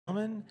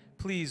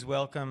Please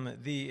welcome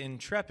the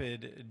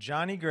intrepid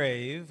Jonny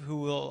Grave, who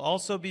will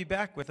also be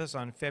back with us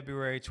on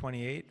February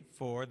 28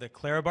 for the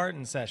Clara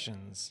Barton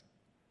sessions.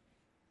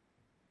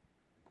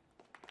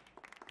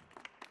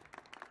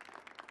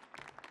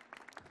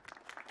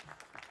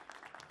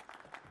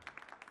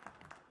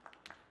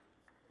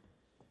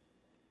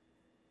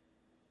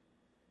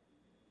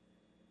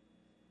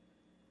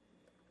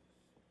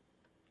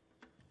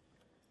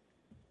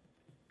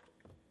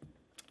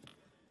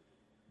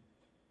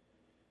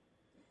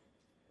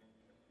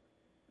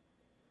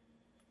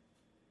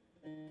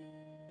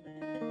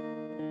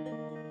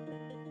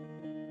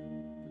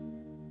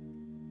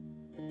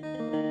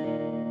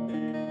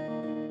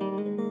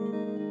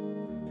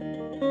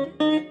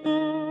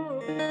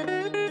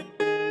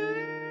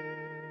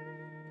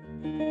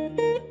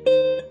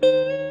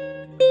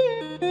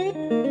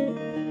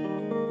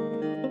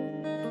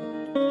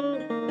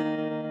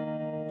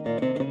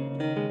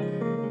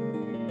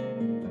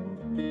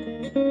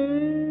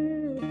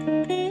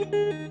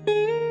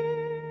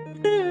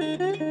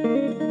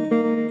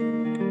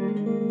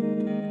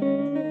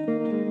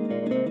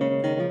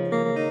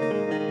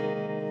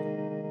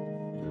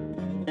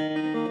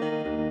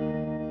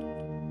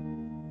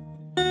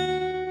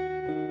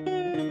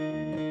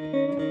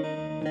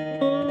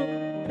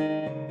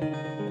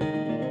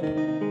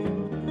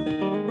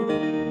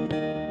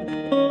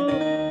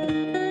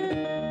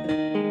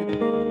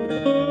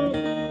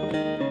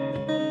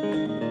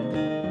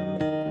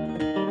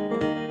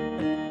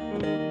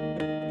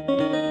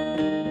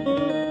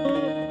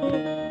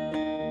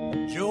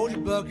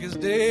 Is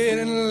dead,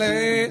 and the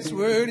last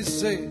word he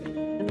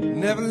said,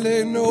 never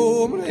let no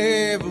woman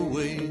have her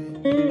way.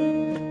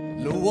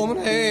 No woman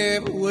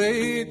have her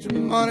way to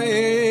money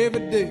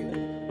every day.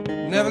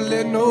 Never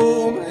let no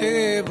woman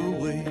have her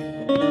way.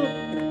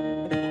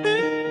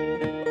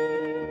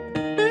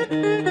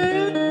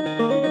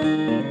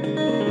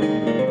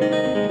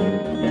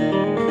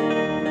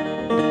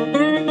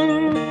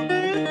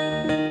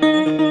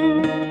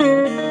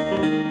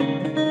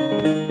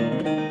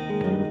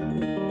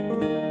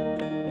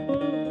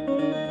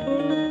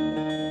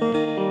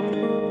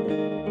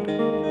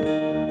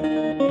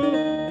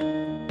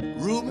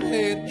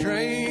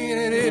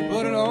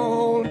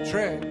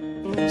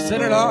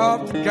 Set it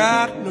off to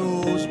God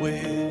knows where.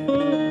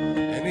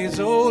 And it's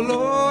oh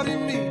Lordy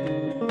me,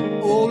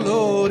 oh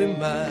Lordy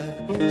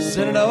my.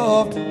 Set it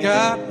off to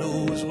God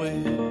knows where.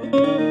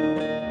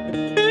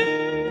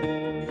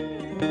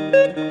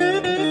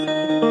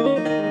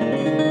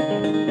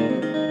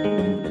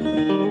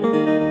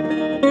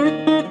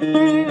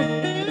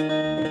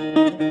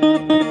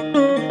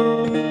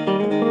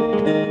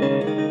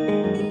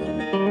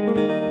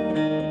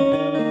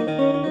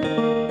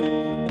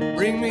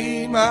 Bring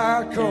me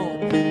my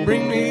corn,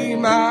 bring me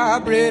my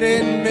bread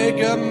and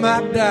make up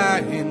my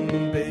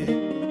dying bed.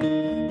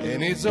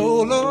 And it's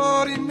oh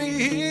Lordy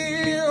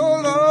me,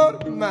 oh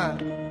Lordy my,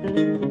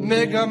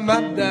 make up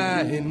my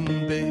dying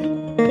bed.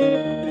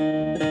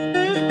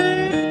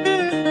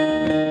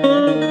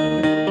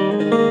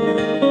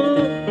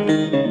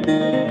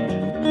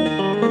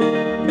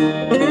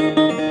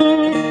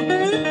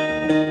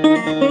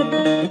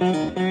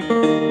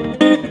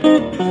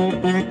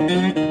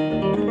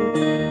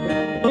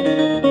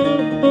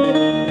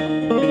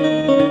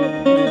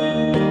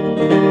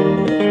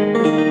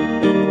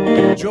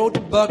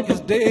 Buck is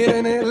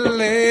dead, and the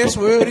last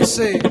word he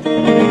said,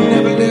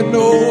 never let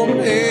no woman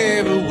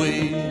have her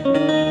way.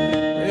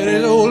 And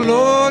it's oh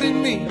Lordy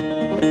me,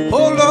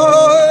 oh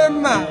Lordy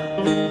my,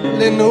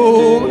 let no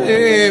woman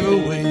have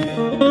her way.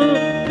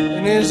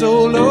 And it's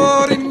oh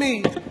Lordy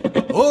me,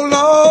 oh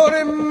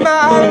Lordy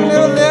my,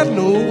 never let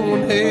no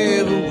woman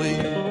have her way.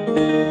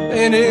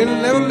 And it'll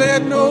never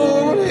let no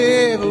woman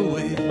have her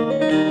way.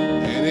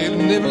 And it'll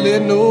never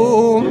let no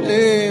woman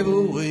have her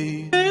way.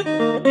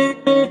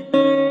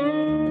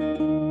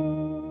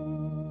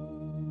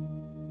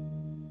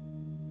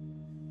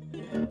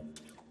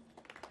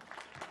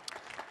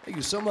 Thank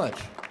you so much.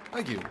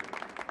 Thank you.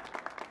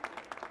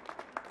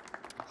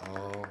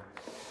 Oh,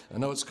 I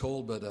know it's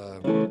cold, but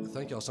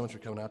thank y'all so much for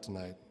coming out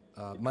tonight.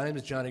 My name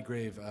is Jonny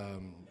Grave.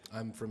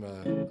 I'm from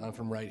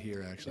right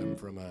here, actually. I'm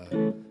from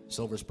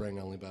Silver Spring,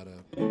 only about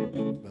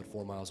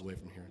 4 miles away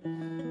from here.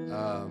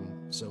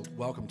 So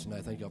welcome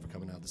tonight. Thank y'all for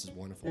coming out. This is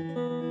wonderful.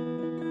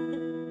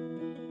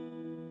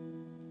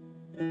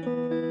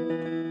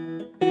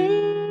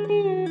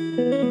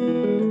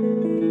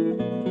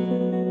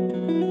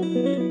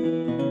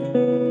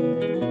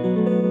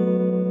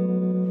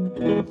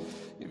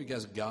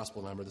 As a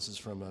gospel number. This is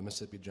from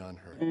Mississippi John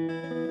Hurt.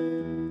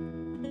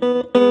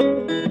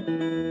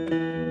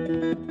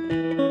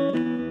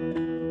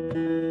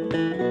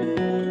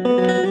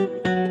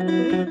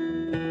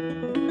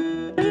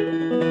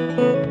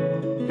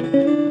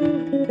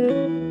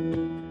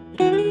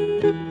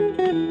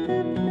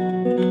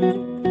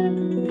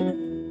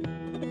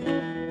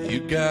 You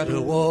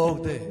gotta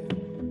walk that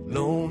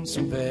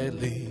lonesome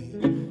valley.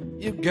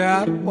 You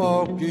gotta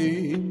walk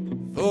it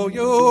for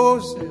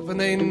yourself, and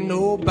ain't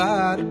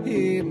nobody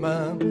here,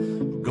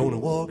 man, gonna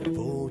walk it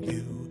for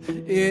you.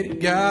 You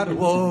gotta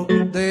walk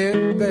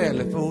that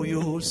valley for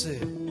yourself.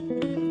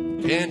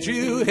 Can't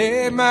you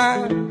hear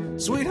my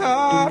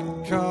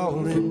sweetheart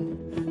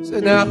calling? Say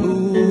now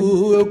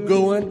who will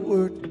go and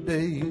work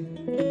today?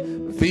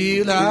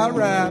 Field our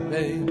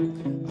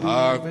ripening,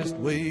 harvest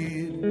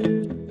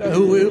waiting. Now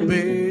who will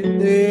bear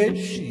that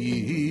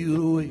shield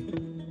away?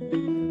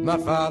 My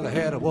father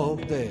had to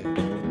walk that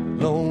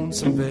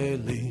lonesome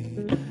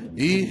valley.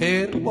 He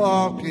had to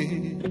walk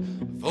it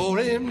for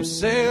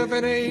himself,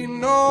 and ain't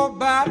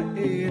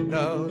nobody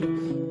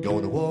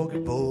gonna walk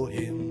it for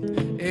him.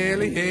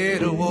 And he had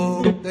to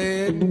walk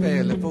that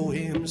valley for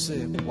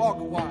himself. Walk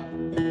a while.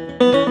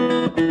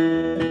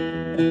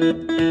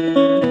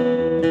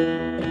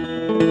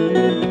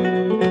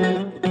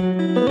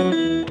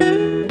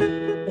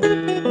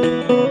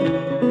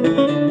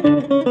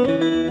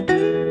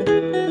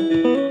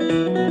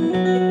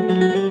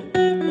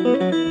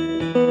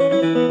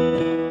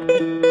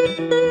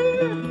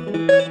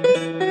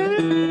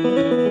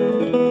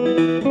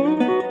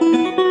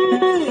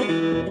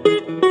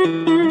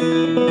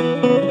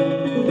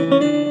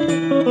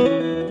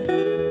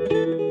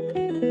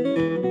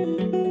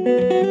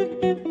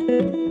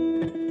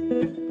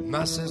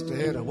 My sister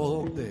had to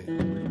walk that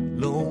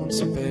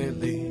lonesome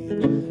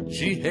valley.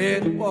 She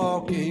had to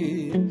walk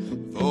it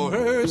for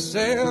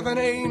herself, and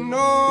ain't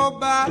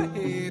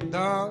nobody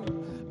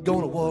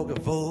gonna walk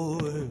it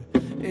for her.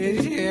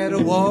 And she had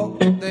to walk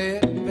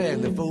that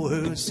valley for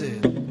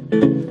herself.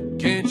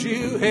 Can't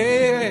you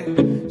hear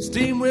that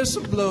steam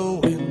whistle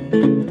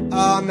blowing?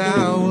 Oh,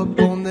 now up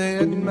on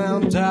that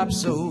mountaintop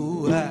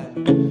so high.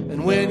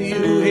 And when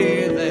you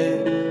hear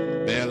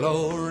that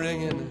bell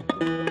ringing,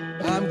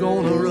 I'm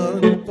gonna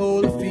run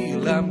for the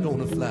field, I'm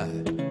gonna fly.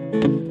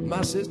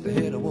 My sister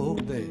had to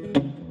walk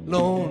that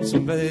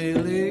lonesome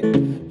valley.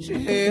 She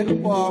had to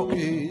walk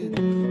it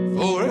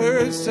for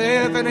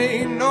herself, and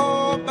ain't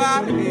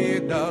nobody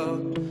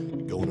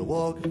gonna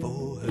walk it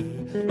for her.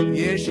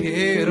 Yeah, she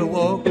had to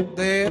walk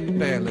that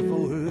valley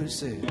for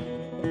herself.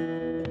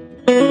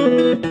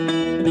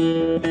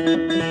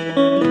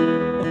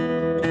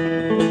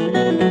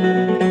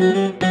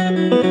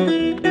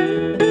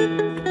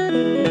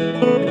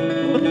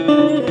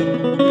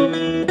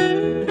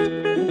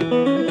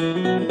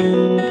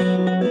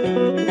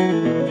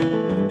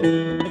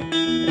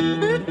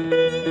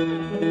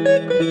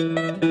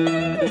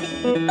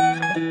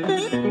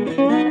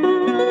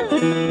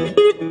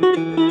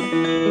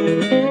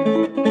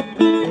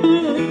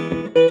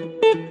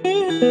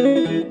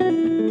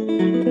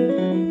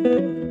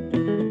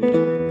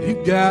 You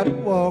gotta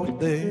walk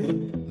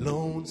that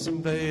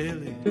lonesome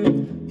valley.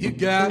 You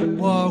gotta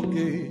walk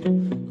it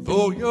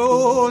for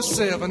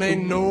yourself, and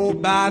ain't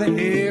nobody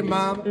here,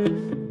 mama,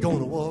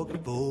 gonna walk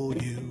it for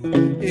you.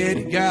 And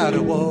you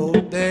gotta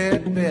walk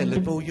that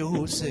valley for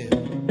yourself.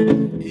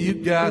 You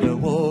gotta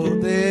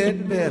walk that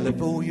valley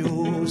for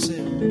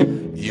yourself.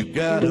 You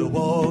gotta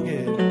walk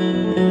it.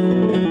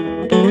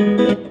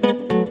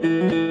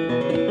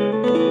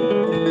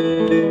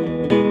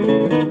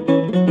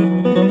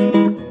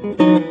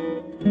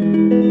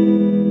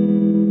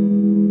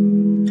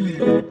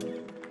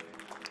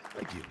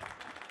 Thank you.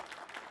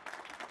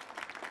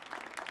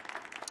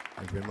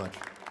 Thank you very much.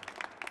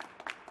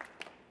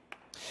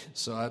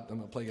 So I'm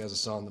going to play you guys a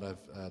song that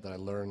I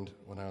learned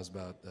when I was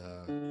about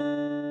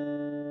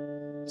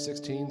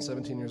 16,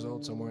 17 years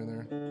old, somewhere in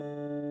there,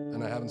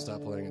 and I haven't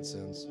stopped playing it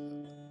since.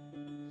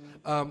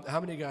 How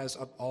many of you guys,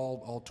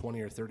 all 20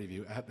 or 30 of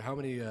you, how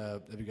many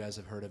of you guys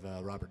have heard of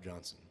Robert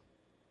Johnson?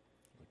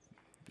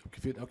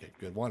 Okay,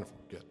 good, wonderful,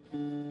 good.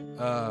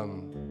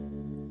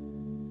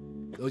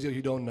 Those of you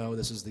who don't know,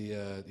 this is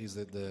he's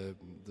the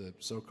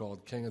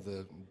so-called king of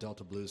the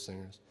Delta blues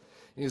singers.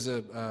 He was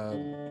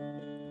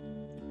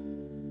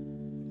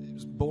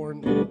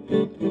born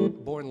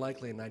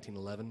likely in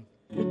 1911.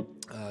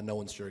 No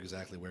one's sure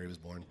exactly where he was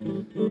born.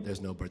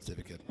 There's no birth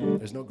certificate.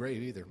 There's no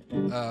grave either.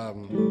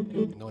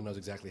 No one knows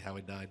exactly how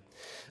he died.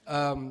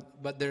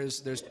 But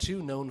there's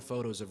two known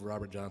photos of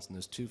Robert Johnson.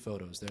 There's two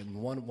photos. And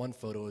one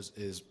photo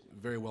is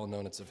very well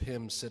known. It's of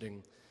him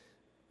sitting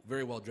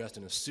very well dressed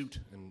in a suit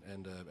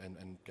and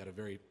got a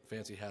very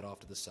fancy hat off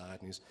to the side,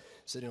 and he's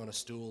sitting on a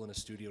stool in a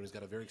studio, and he's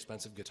got a very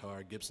expensive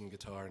guitar, Gibson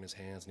guitar, in his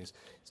hands, and he's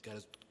got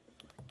his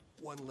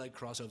one leg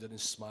crossed over and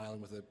he's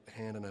smiling with a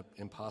hand in an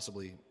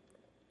impossibly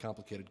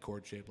complicated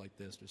chord shape like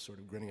this, just sort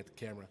of grinning at the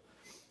camera.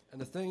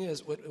 And the thing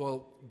is,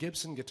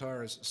 Gibson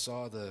guitarists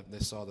saw the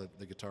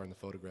guitar in the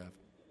photograph,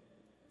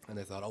 and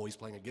they thought, oh, he's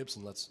playing a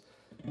Gibson.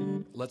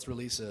 Let's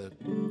release a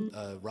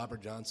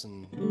Robert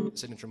Johnson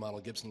signature model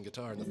Gibson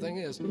guitar. And the thing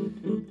is,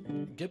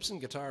 Gibson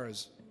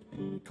guitars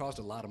cost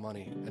a lot of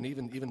money, and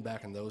even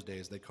back in those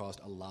days, they cost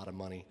a lot of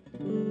money.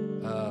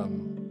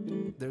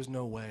 There's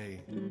no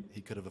way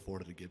he could have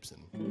afforded a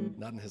Gibson.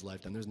 Not in his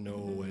lifetime. There's no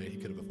way he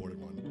could have afforded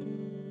one.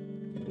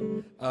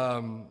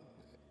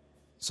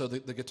 So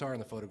the guitar in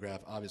the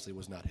photograph obviously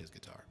was not his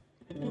guitar.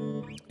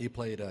 He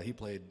played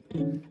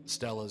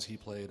Stellas, he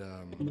played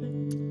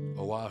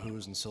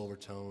Oahus and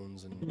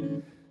Silvertones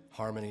and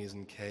harmonies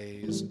and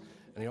Ks,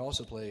 and he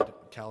also played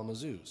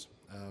Kalamazoos.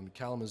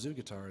 Kalamazoo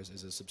Guitars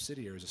is a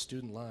subsidiary, is a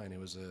student line. It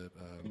was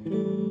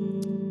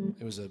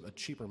a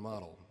cheaper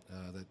model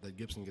that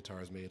Gibson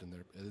Guitars made in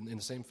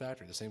the same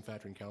factory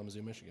in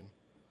Kalamazoo, Michigan.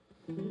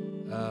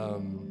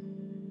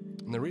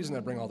 And the reason I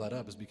bring all that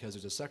up is because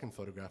there's a second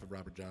photograph of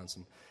Robert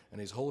Johnson,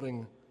 and he's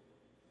holding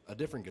a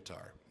different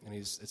guitar. And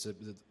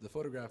the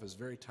photograph is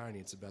very tiny.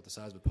 It's about the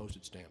size of a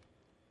postage stamp.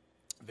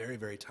 Very,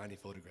 very tiny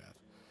photograph.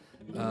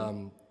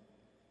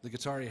 The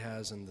guitar he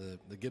has, and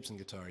the Gibson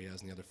guitar he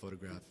has in the other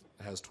photograph,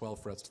 has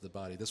 12 frets to the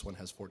body. This one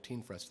has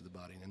 14 frets to the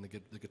body. And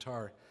the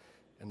guitar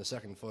in the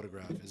second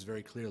photograph is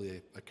very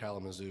clearly a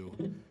Kalamazoo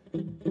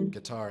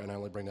guitar. And I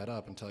only bring that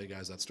up and tell you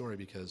guys that story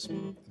because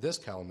this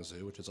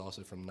Kalamazoo, which is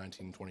also from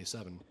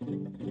 1927,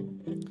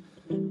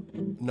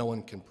 no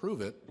one can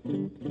prove it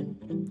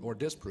or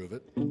disprove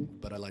it,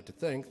 but I like to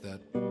think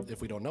that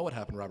if we don't know what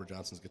happened to Robert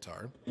Johnson's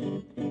guitar,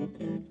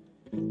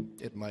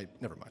 it might,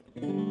 never mind.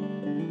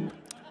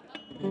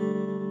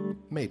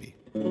 Maybe.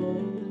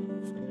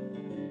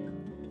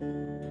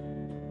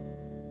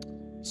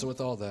 So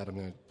with all that, I'm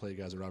going to play you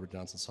guys a Robert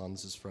Johnson song.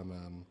 This is from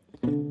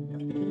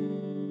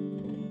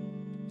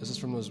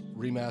those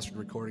remastered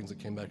recordings that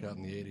came back out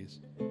in the 80s.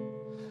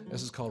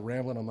 This is called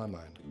Ramblin' on My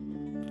Mind.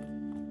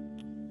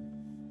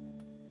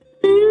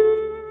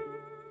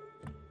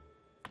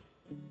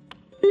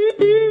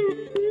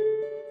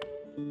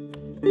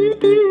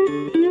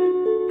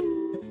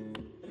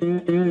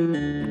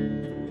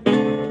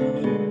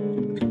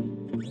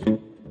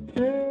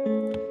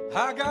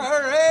 I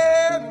got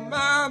red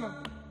mama,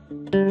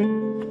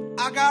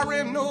 I got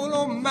red no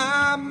on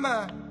my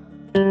mind.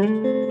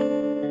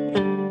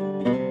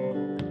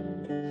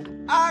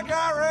 I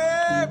got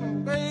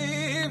red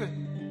baby,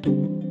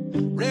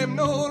 red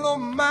no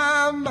on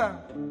my mind.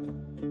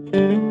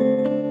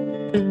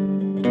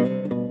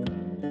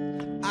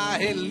 I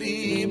had to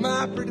leave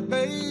my pretty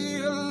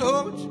baby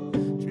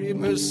alone, treat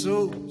me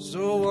so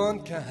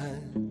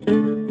unkind.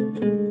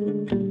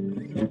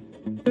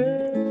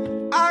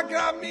 I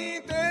got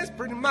mean things,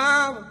 pretty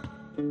mama,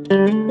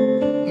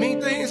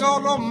 mean things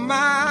all on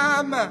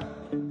my mind.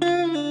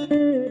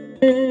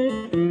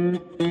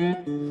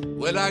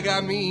 Well, I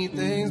got mean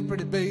things,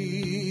 pretty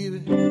baby,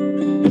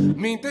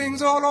 mean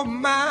things all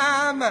on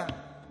my mind.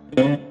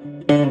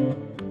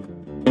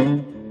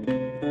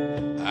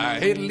 I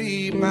hate to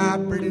leave my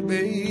pretty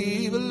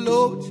baby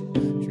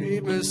alone,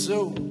 treat me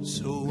so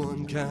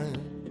unkind.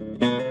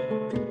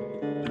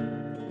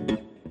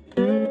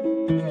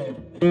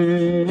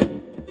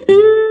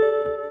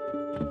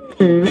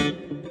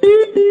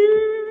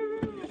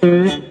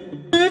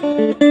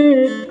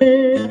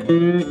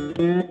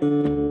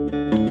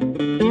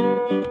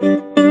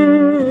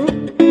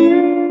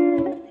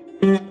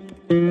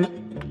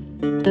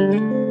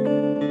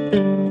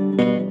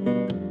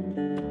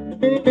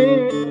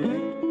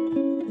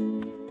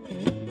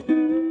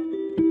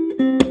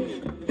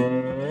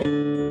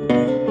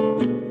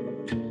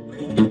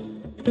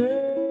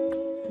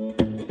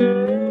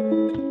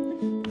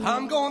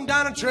 I'm going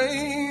down a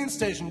train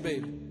station,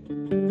 baby.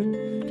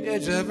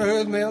 Catch the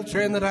first mail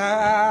train that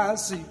I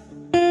see.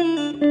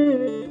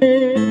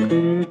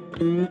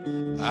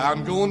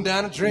 I'm going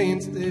down a train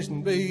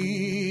station,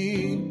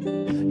 baby.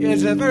 Catch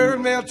the first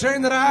mail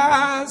train that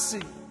I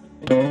see.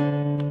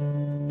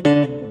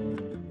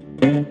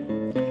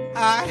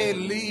 I had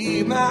to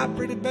leave my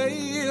pretty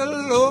baby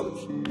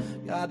alone.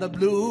 Got the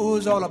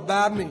blues all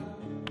about me.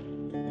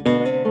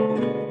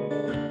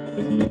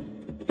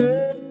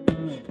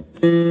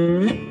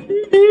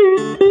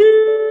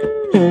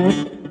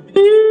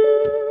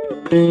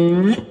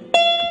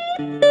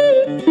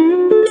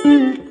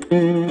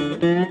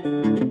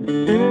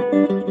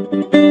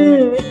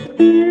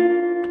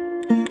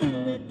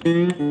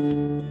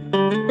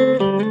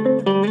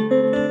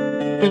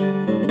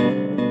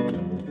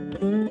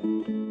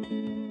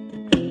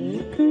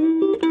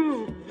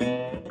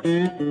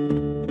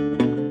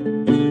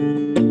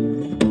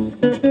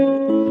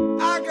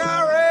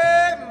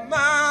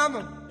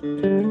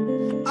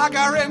 I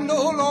got red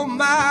all on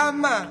my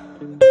mind.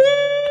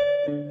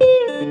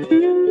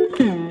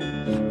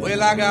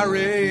 Well, I got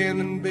red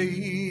and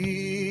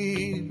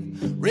babe,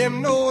 red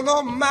all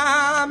on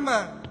my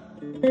mind.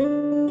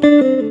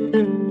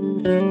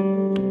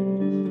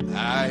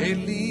 I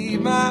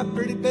leave my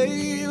pretty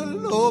baby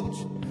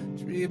alone,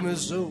 treat me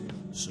so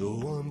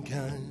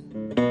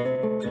unkind.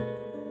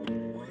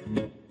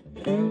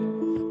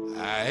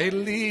 I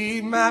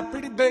leave my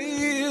pretty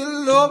baby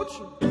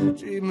alone,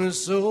 treat me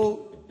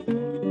so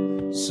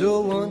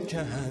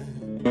unkind.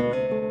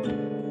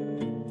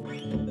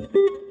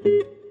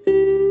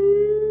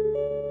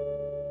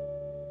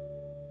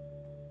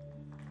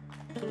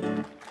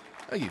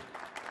 Thank you.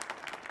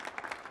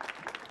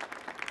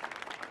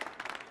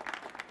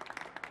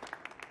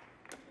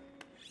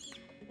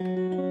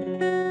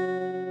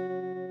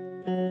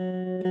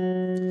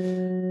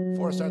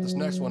 Before I start this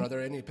next one, are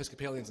there any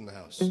Episcopalians in the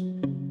house?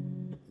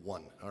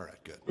 One. All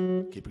right, good.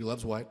 Keep your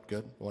gloves white.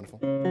 Good. Wonderful.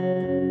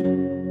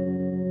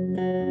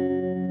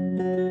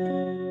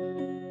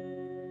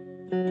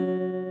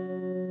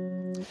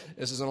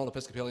 This is an old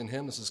Episcopalian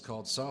hymn. This is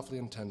called Softly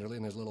and Tenderly,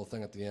 and there's a little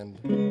thing at the end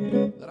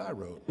that I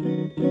wrote.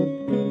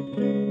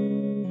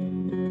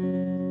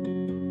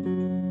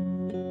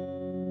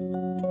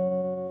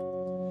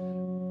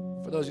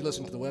 For those of you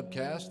listening to the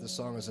webcast, this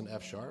song is in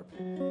F sharp.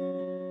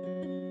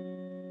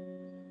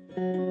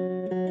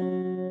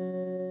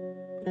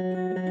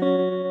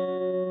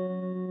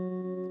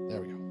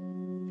 There we go.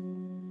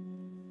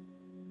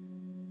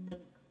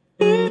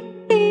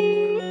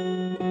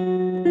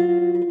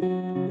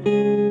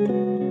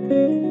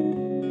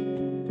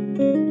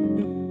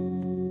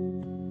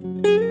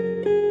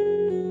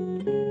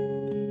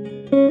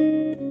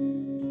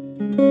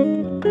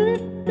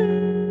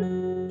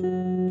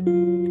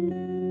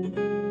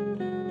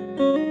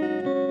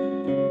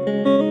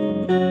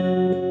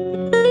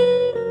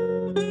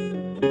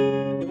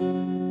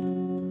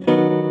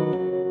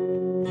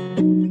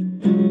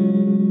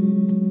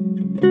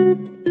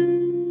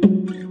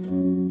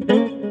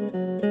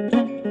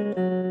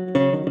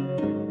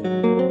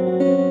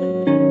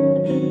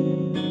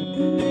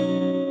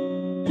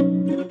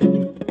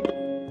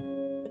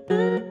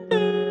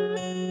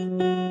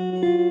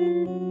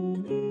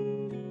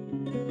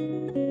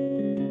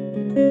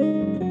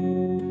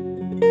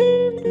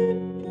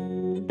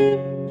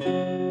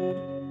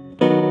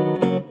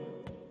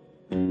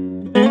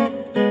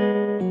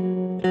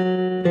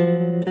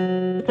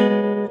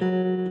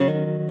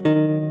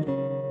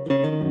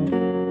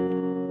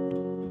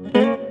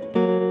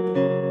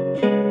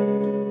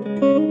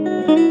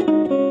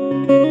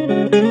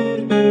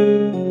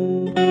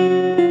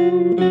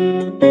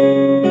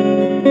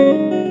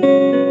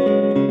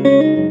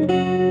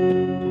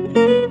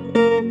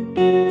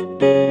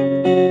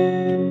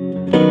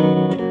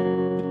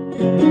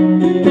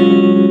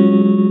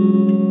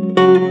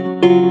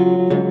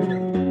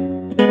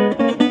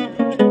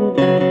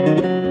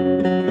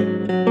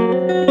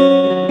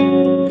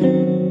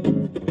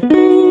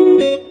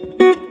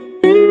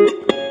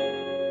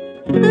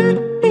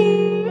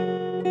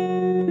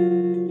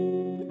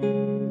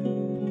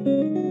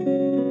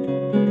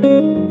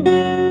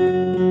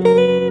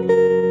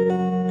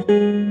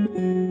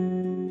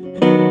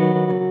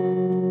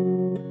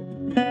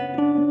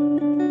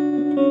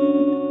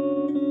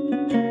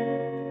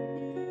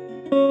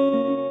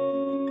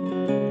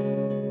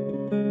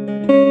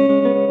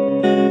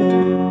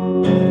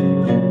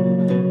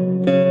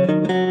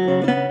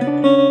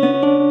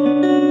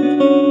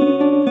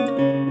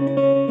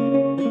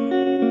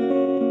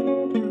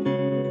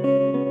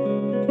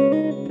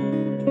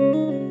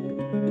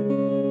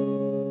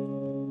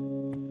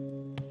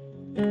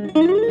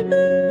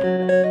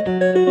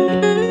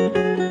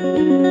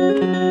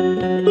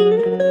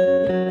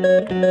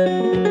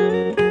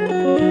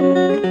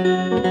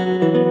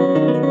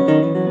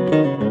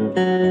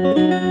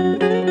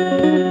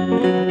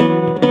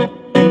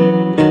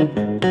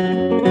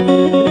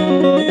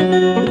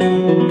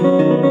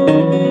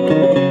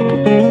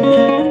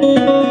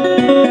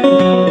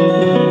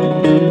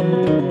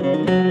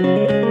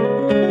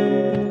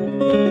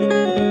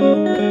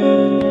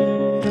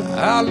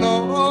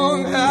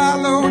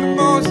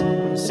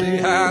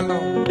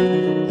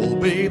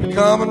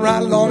 Coming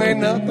right along, ain't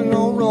nothing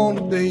going on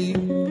today.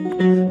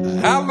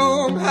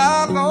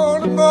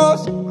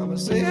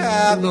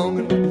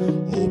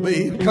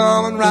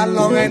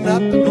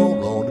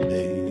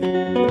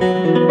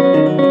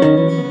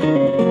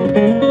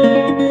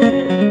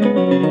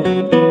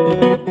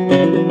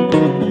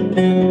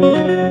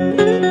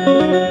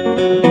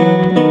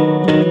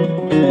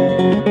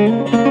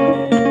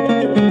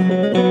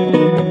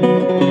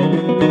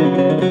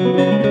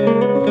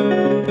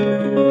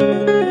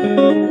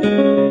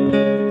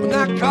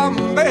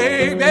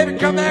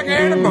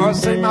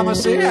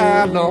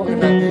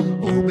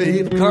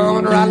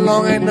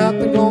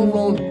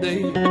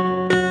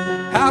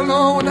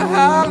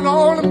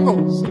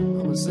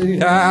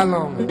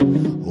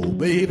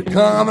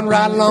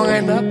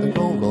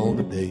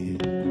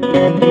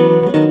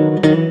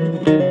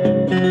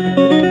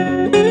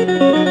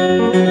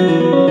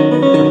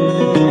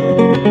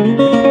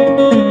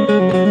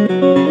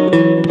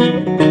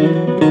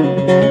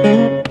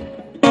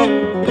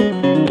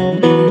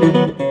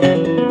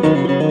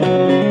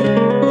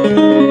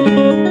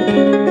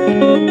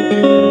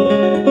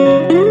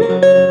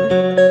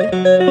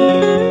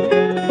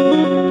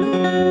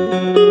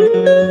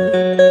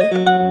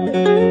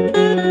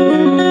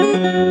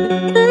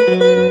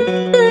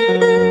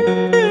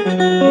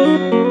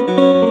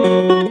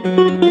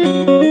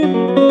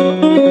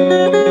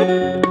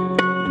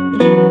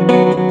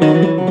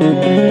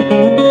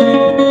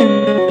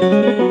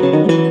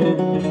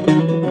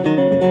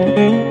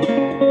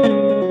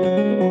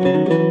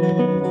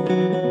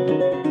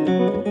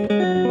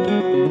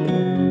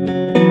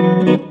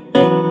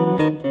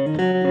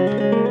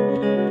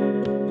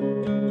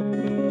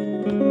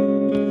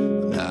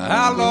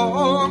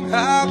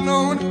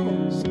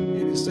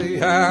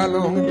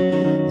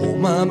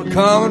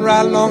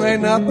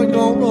 Nothing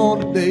going on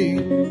today.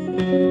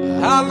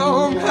 How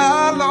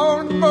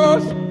long the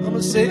most? I'm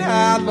gonna say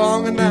how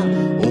long and now.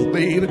 Oh,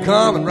 baby,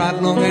 coming right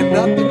along, ain't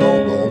nothing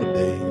going on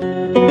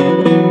today.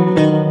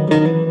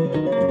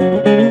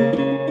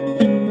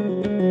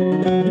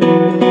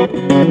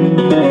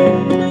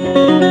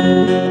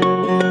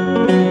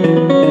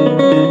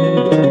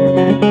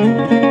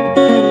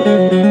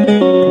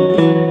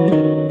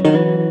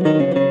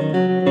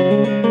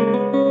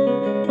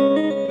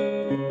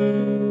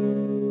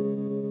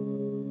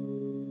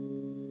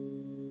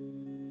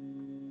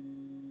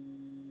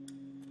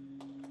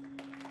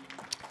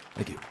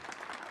 Thank you.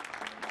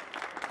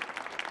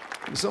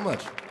 Thank you so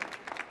much.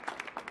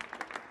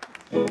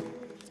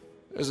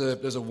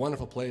 There's a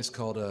wonderful place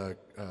called the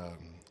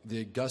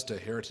Augusta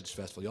Heritage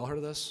Festival. Y'all heard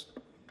of this?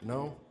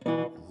 No?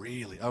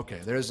 Really?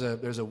 Okay. There's a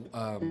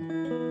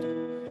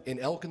in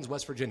Elkins,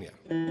 West Virginia.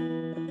 I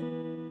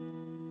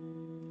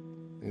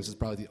think this is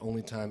probably the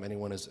only time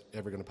anyone is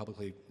ever going to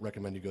publicly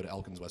recommend you go to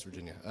Elkins, West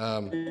Virginia.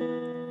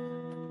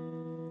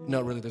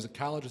 No, really, there's a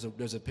college,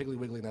 there's a Piggly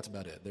Wiggly, and that's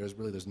about it.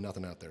 There's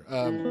nothing out there.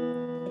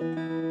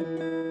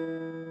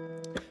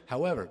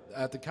 However,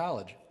 at the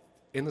college,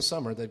 in the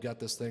summer, they've got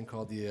this thing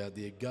called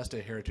the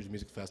Augusta Heritage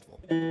Music Festival.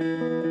 And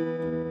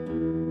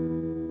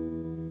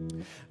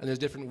there's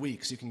different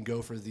weeks. You can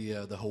go for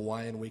the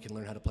Hawaiian week and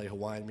learn how to play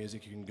Hawaiian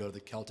music. You can go to the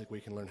Celtic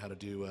week and learn how to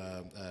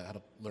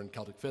learn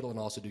Celtic fiddle and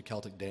also do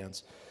Celtic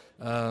dance.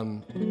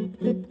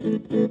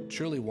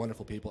 Truly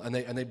wonderful people, and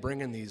they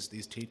bring in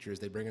these teachers.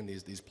 They bring in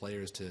these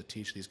players to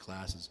teach these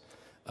classes.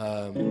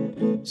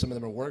 Some of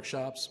them are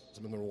workshops,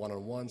 some of them are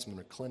one-on-one, some of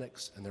them are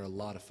clinics, and they're a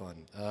lot of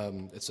fun.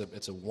 It's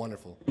a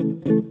wonderful,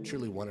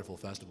 truly wonderful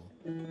festival.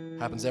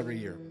 Happens every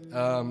year.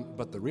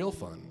 But the real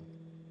fun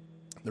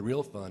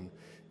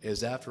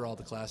is after all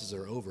the classes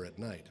are over at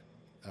night.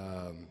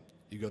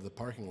 You go to the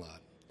parking lot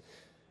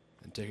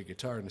and take a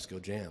guitar and just go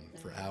jam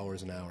for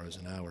hours and hours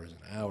and hours and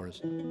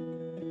hours.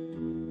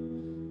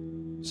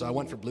 So I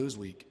went for Blues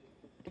Week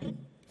a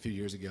few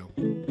years ago.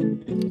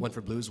 Went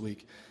for Blues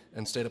Week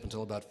and stayed up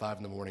until about 5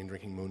 in the morning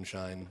drinking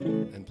moonshine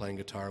and playing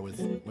guitar with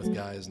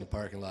guys in the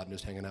parking lot and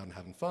just hanging out and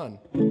having fun.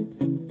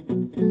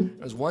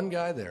 There's one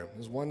guy there.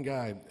 There's one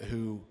guy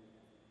who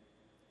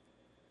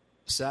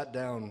sat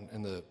down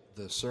in the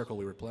circle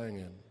we were playing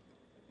in,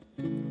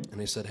 and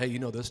he said, "Hey, you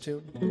know this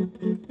tune?"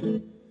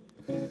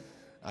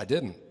 I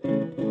didn't.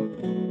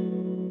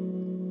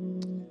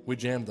 We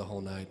jammed the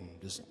whole night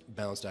and just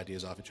bounced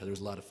ideas off each other. It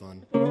was a lot of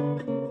fun.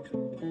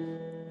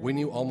 We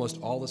knew almost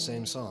all the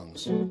same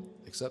songs,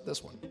 except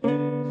this one.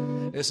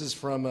 This is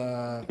from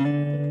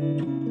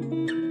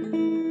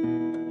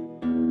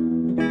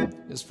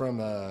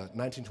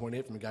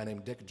 1928 from a guy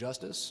named Dick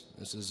Justice.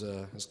 This is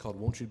it's called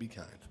 "Won't You Be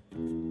Kind."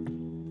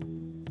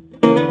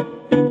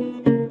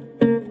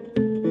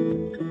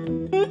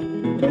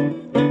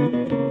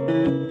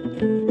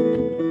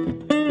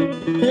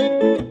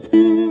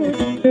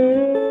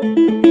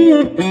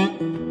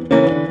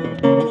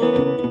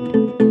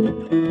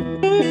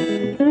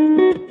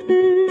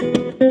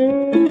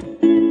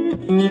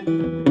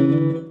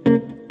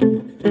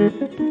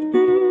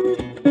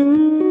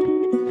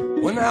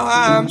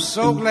 I'm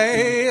so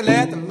glad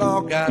that the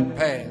law got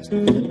passed.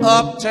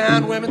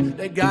 Uptown women,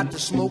 they got to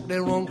smoke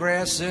their own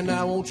grass. And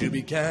now won't you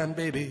be kind,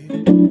 baby,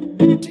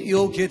 to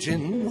your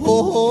kitchen?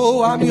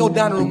 Oh, I'm your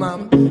dining room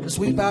mama, to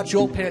sweep out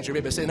your pantry,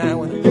 baby. Say now,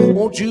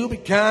 won't you be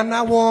kind,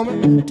 now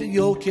woman, to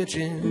your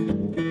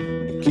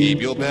kitchen?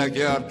 Keep your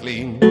backyard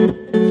clean.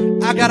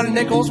 I got a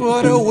nickel's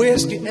worth of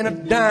whiskey and a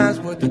dime's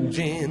worth of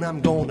gin.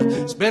 I'm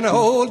gonna spend a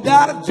whole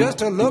dollar just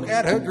to look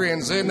at her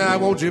grin. Say now,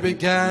 won't you be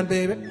kind,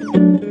 baby,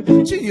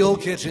 to your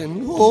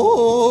kitchen?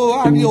 Oh,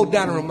 I'm your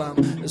dining room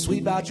mama, to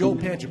sweep out your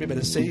pantry, baby.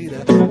 To say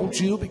that, won't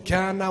you be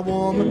kind, now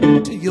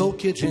woman, to your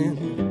kitchen?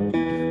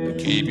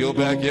 Keep your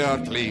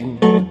backyard clean.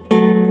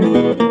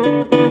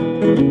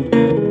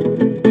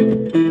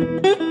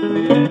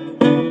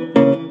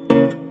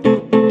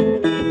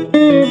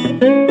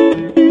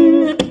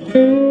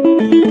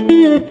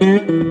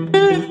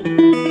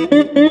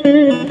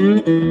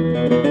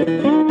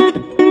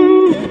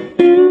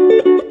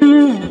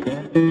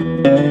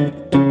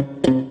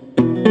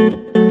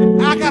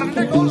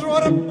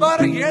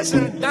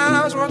 And a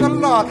dime's worth of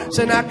lard.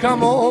 Say now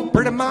come on,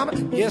 pretty mama,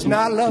 yes,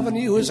 now loving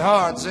you is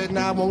hard. Say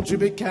now won't you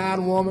be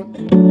kind,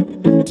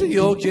 woman, to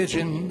your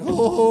kitchen?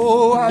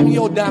 Oh, I'm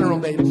your dining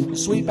room, baby,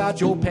 sweep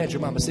out your pantry,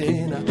 mama.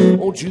 Say now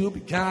won't you be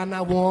kind,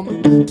 now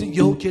woman, to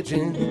your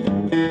kitchen?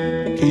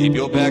 Keep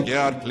your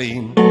backyard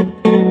clean.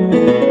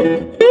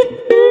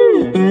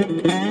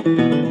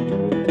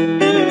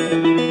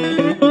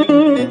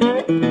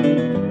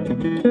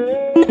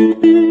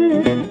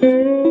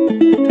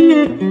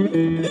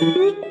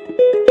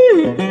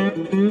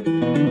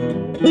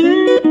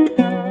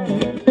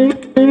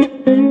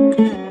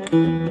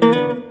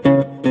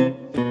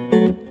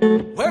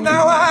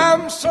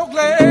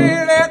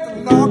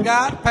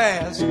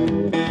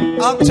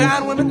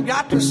 Uptown women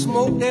got to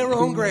smoke their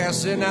own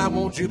grass. And now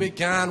won't you be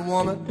kind,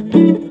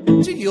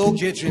 woman, to your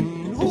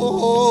kitchen?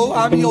 Oh,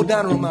 I'm your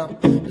dining room mama,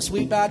 to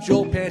sweep out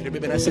your pantry,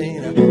 baby. And I say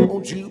now,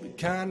 won't you be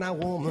kind, now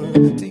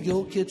woman, to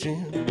your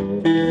kitchen?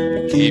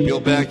 Keep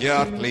your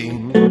backyard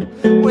clean.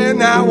 Well,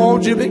 now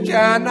won't you be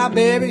kind, now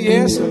baby,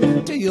 yes,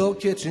 to your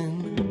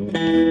kitchen?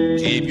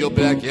 Keep your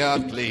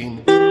backyard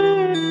clean.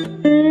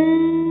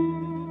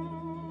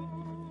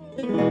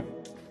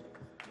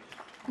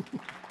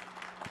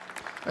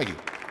 Thank you.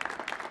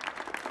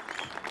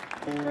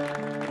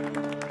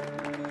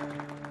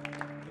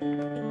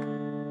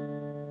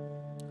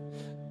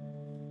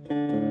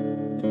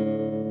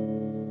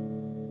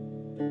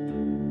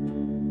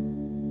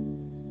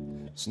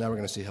 So now we're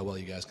going to see how well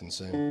you guys can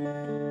sing.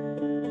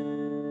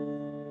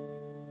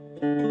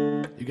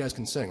 You guys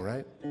can sing,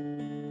 right?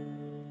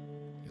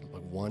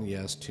 Like 1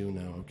 yes, 2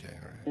 no. Okay,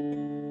 all right.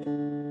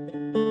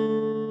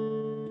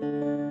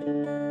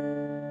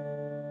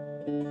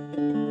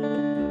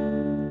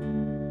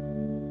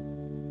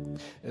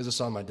 There's a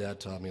song my dad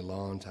taught me a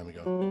long time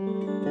ago.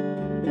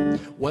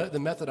 The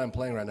method I'm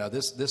playing right now,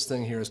 this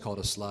thing here is called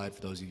a slide. For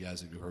those of you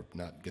guys who are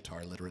not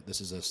guitar literate, this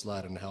is a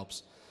slide and it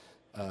helps.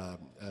 I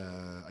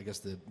guess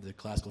the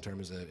classical term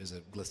is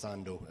a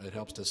glissando. It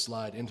helps to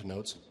slide into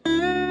notes.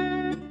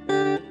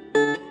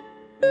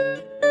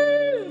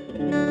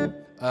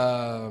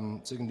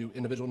 So you can do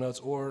individual notes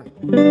or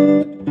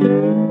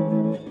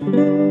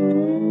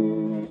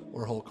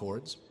whole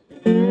chords.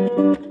 And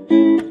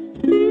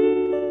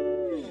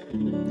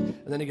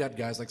then you got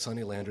guys like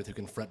Sonny Landreth who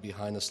can fret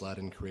behind the slide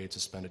and create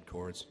suspended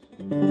chords.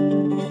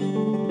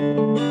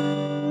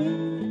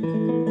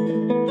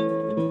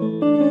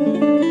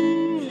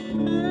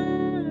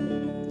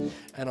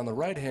 And on the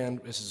right hand,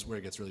 this is where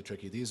it gets really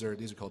tricky. These are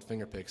called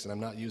finger picks, and I'm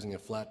not using a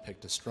flat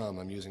pick to strum.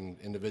 I'm using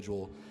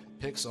individual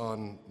picks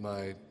on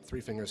my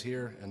 3 fingers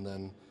here and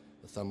then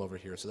the thumb over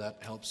here. So that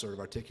helps sort of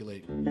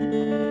articulate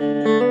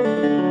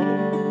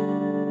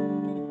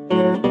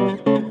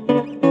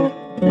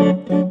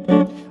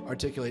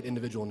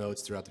individual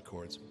notes throughout the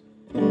chords.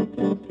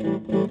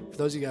 For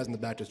those of you guys in the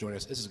back just joining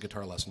us, this is a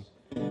guitar lesson.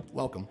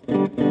 Welcome.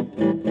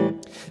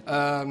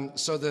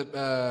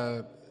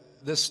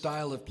 This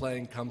style of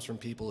playing comes from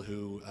people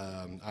who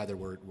either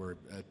were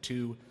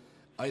too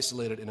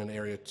isolated in an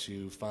area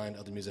to find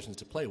other musicians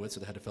to play with, so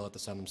they had to fill out the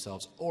sound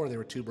themselves, or they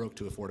were too broke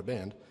to afford a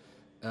band.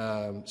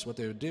 So what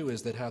they would do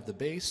is they'd have the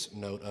bass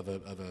note of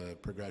a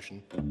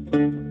progression.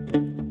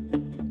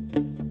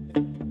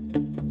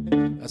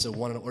 That's a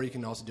 1, or you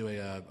can also do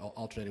a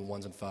alternating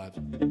 1s and 5s,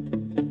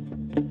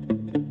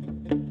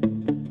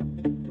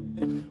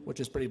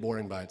 which is pretty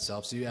boring by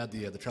itself. So you add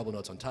the treble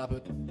notes on top of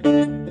it.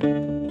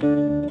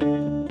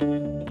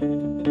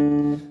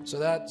 So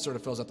that sort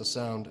of fills out the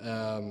sound,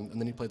 and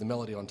then you play the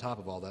melody on top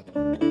of all that.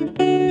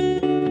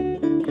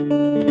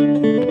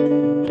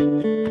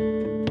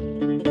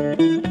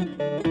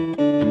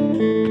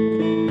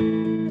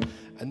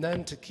 And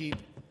then to keep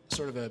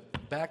sort of a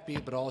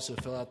backbeat but also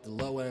fill out the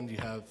low end, you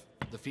have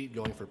the feet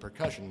going for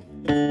percussion.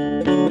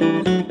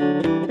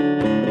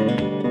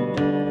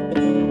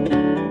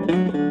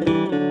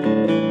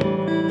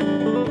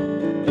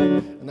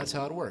 And that's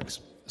how it works.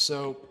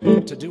 So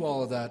to do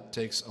all of that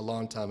takes a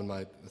long time,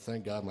 and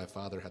thank God my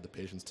father had the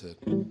patience to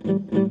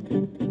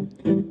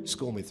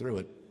school me through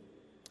it.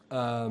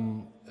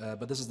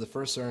 But this is the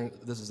first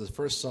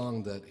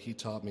song that he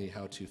taught me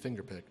how to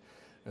finger pick.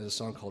 There's a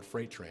song called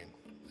Freight Train.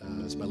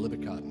 It's by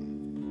Libet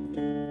Cotton.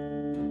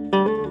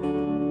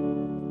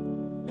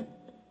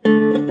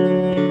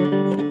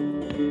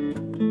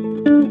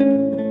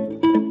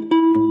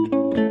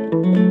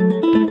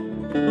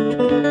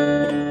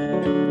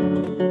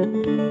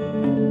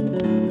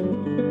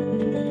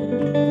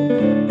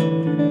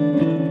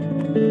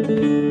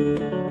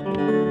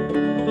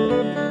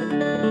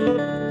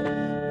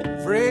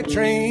 Freight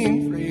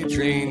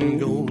train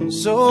going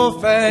so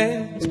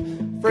fast.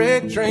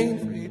 Freight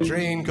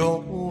train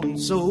going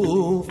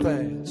so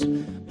fast.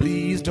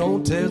 Please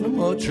don't tell them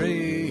what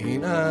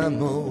train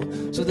I'm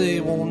on, so they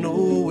won't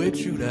know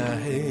which route I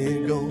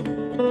had gone.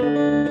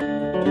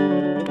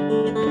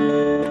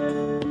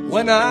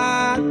 When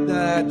I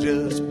die,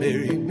 just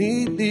bury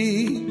me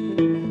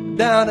deep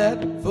down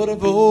at the foot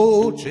of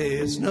old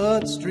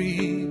Chestnut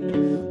Street,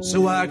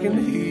 so I can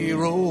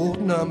hear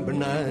old number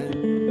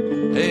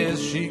 9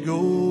 as she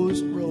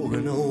goes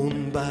rolling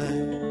on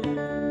by.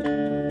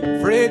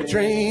 Freight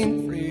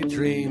train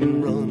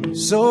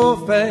runs so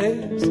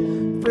fast.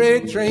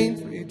 Freight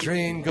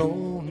train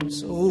going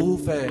so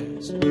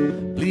fast.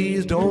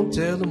 Please don't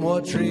tell them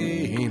what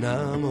train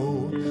I'm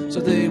on, so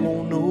they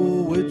won't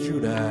know which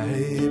route I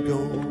had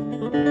gone.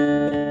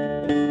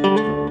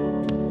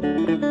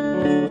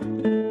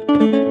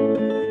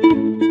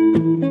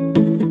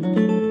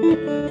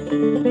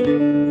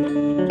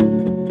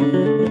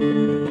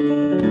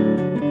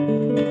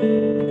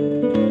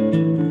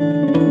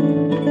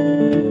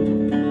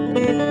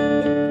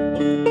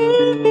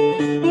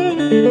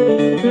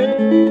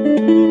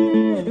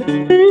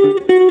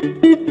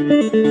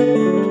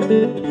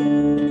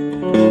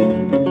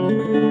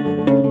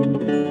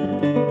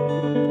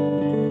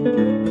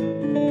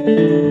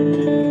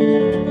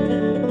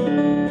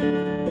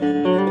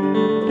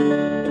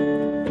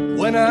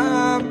 When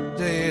I'm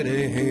dead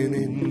and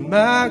in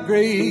my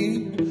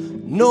grave,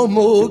 no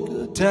more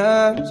good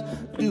times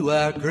do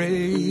I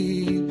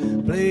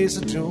crave. Place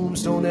a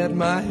tombstone at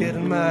my head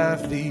and my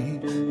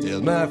feet,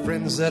 tell my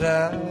friends that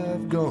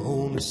I've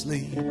gone to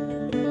sleep.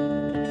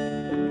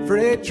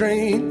 Freight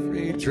train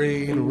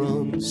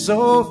runs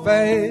so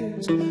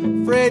fast.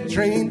 Freight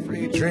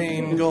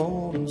train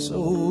going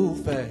so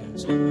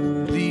fast.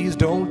 Please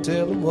don't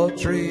tell them what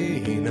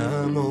train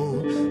I'm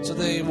on, so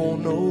they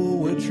won't know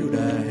which route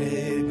I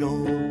had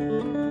gone.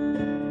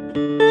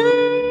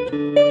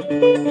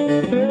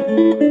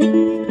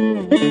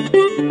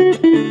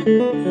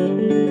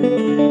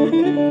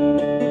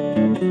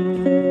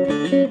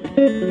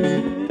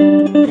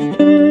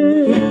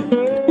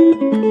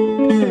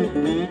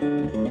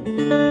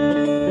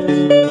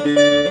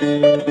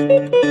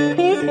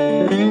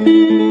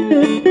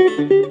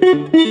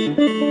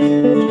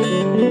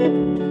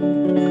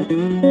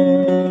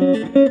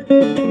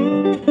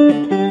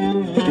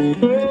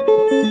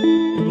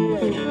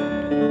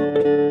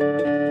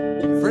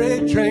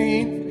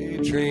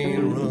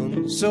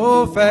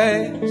 so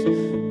fast.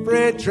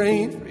 Freight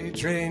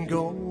train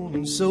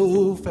going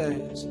so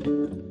fast.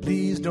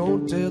 Please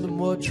don't tell them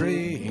what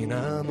train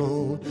I'm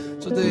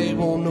on, so they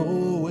won't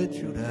know which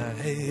route I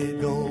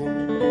had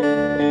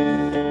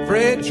gone.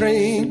 Freight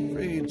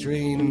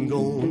train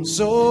going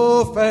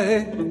so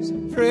fast.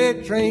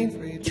 Freight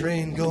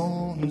train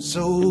going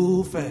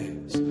so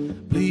fast.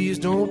 Please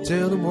don't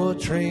tell them what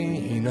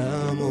train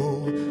I'm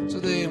on, so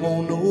they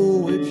won't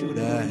know which route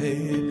I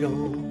had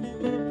gone.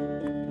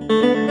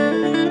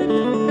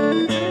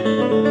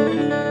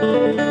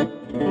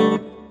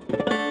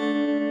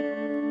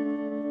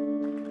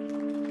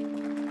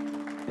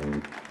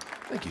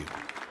 Thank you.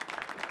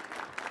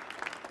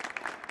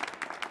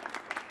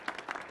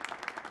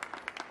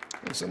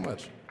 Thanks so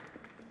much.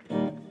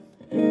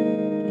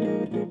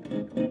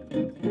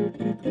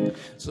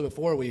 So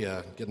before we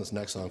get in this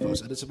next song,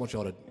 folks, I just want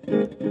you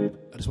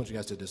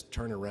guys to just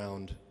turn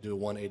around, do a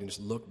 180, and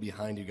just look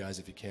behind you guys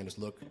if you can. Just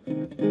look,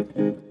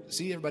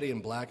 see everybody in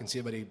black and see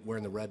everybody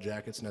wearing the red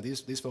jackets. Now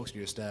these folks are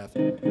your staff.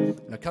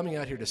 Now coming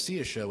out here to see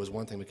a show is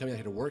one thing, but coming out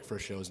here to work for a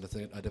show is a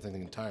different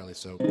thing entirely.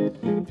 So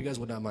if you guys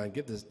would not mind,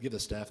 give the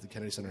staff at the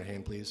Kennedy Center a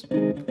hand, please.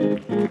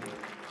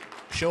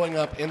 Showing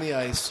up in the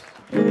ice.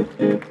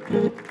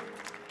 You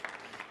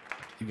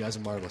guys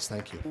are marvelous.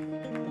 Thank you.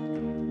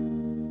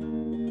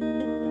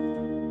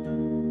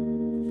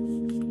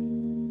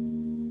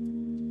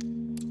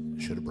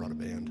 Should have brought a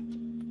band.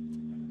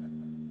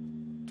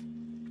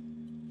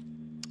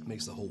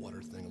 Makes the whole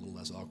water thing a little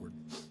less awkward.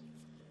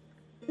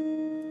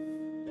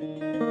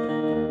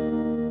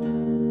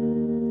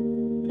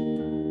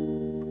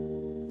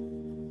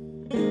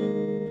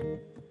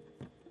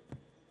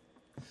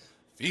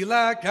 Feel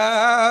like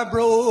I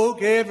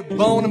broke every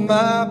bone in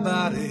my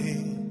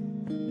body.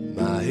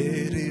 My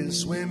head is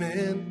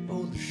swimming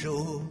on the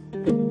shore.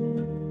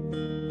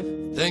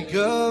 Think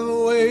of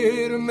a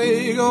way to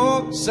make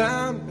all it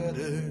sound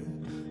better.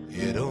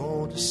 It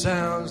all just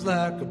sounds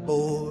like a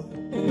bore.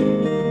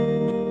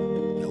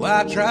 No,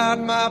 I tried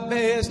my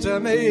best to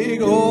make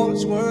all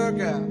this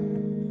work out.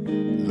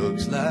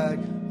 Looks like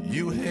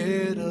you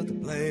had other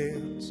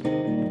plans.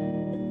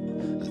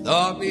 I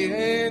thought me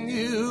and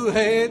you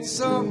had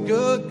something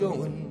good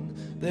going.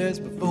 That's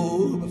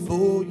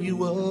before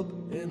you up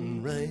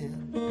and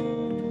ran.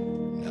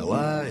 Now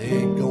I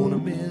ain't gonna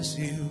miss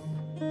you.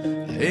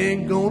 I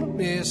ain't gonna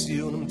miss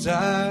you, and I'm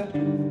tired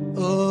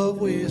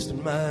of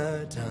wasting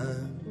my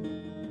time.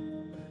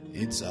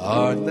 It's a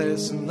hard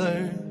lesson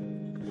learned.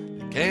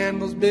 The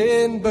candle's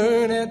been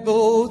burned at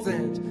both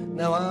ends.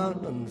 Now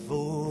I'm running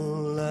for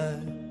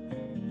life.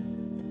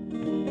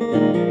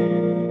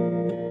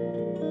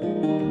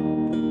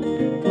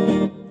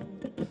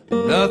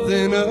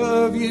 Nothing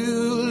of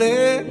you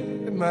left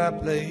in my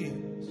place,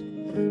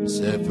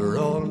 except for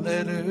all the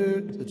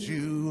letters that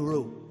you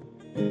wrote.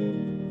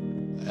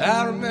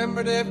 I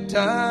remembered every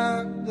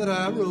time that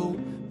I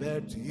wrote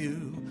back to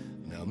you.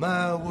 Now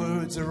my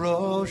words are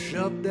all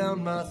shoved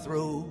down my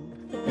throat.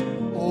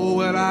 Oh,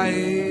 well, I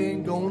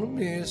ain't gonna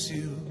miss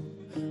you.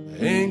 I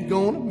ain't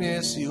gonna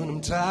miss you, and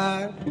I'm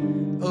tired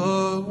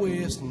of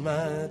wasting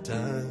my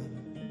time.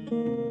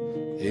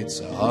 It's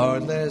a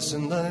hard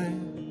lesson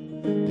learned.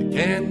 The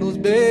candle's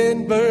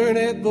been burned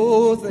at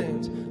both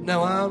ends.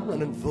 Now I'm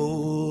running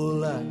for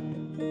life.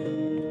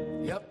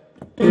 Yep.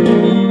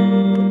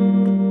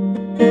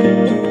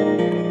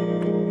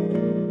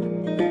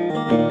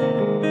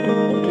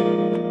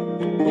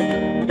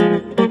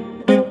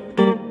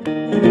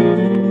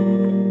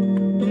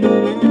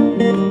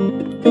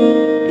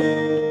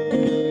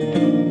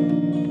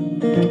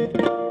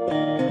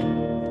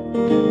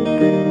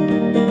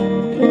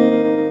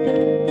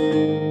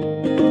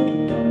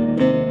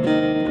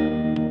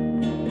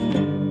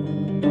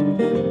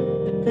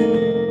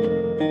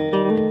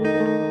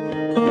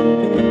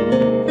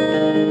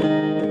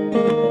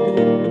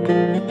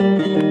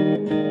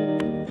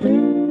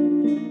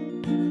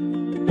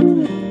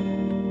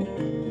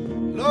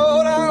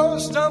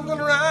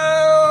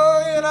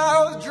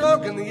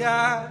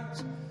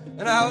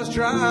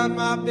 Trying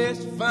my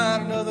best to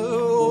find another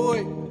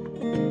way.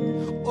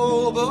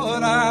 Oh,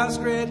 but I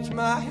scratch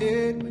my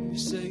head when you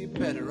say you're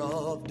better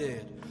off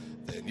dead.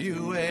 Then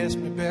you ask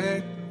me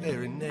back the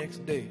very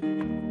next day.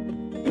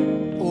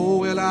 Oh,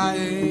 well, I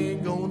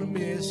ain't gonna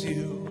miss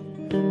you.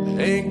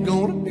 I ain't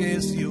gonna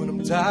miss you, and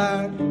I'm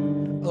tired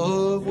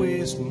of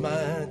wasting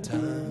my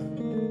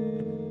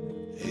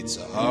time. It's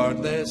a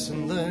hard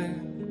lesson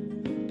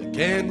learned. The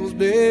candle's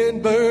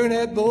been burned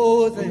at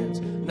both ends.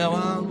 Now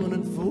I'm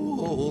running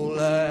for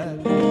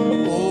life.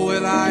 Oh,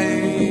 well, I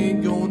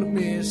ain't gonna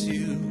miss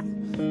you.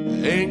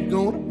 I ain't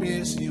gonna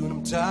miss you, and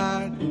I'm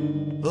tired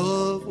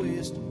of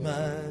wasting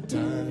my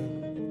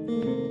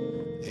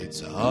time.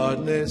 It's a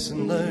hard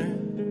lesson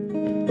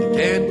learned. The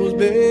candle's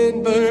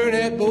been burned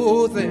at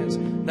both ends.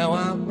 Now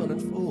I'm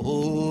running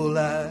for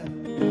life.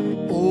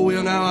 Oh,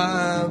 well, now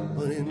I'm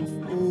running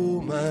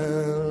for my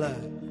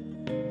life.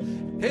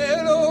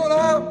 Hey, Lord,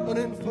 I'm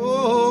running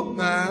for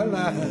my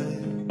life.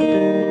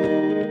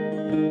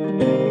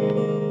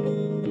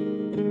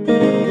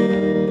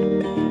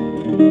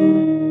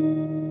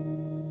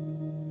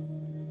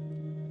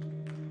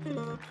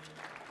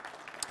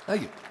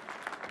 Thank you.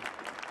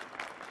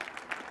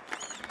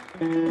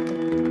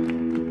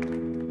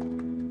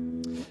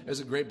 There's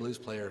a great blues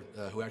player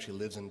who actually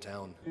lives in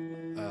town.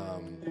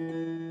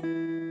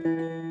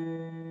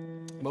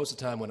 Most of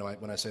the time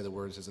when I say the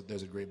words,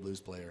 there's a great blues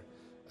player,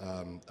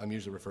 I'm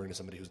usually referring to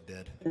somebody who's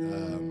dead.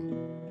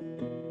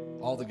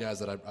 All the guys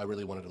that I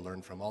really wanted to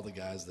learn from, all the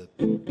guys that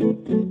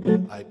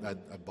I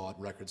bought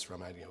records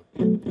from, I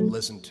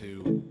listened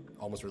to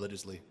almost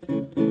religiously,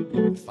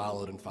 and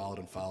followed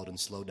and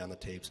slowed down the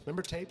tapes.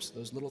 Remember tapes?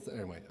 Those little things.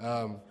 Anyway,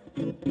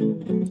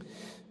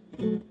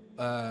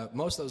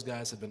 most of those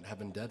guys have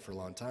been dead for a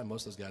long time.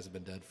 Most of those guys have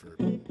been dead for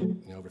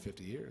over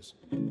 50 years.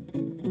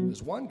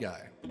 There's one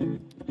guy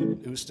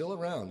who's still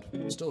around,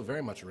 still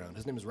very much around.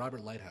 His name is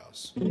Robert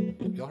Lighthouse.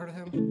 Y'all heard of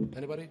him?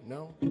 Anybody?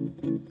 No?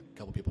 A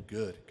couple people.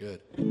 Good.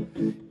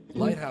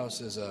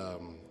 Lighthouse is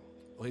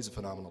he's a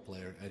phenomenal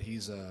player, and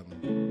he's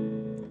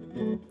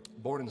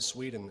born in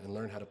Sweden and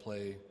learned how to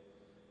play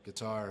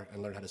guitar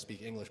and learned how to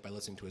speak English by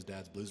listening to his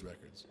dad's blues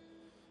records.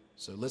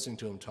 So listening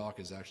to him talk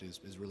is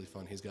really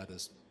fun. He's got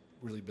this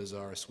really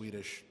bizarre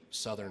Swedish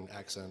southern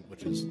accent,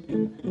 which is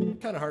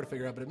kind of hard to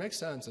figure out, but it makes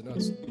sense. I know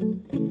it's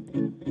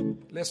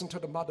listen to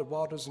the Muddy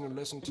Waters and you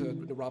listen to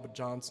Robert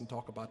Johnson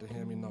talk about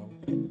him,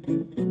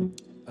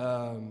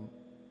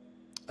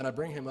 And I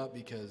bring him up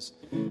because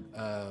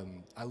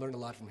I learned a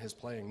lot from his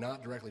playing,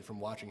 not directly from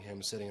watching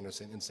him sitting in the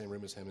same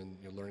room as him and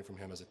learning from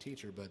him as a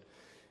teacher, but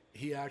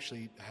he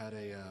actually had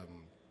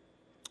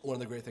one of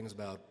the great things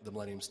about the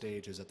Millennium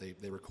Stage is that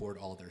they record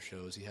all of their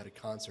shows. He had a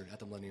concert at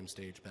the Millennium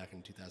Stage back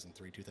in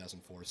 2003,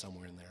 2004,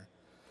 somewhere in there.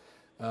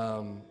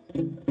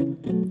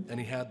 And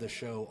he had the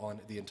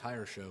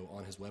entire show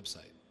on his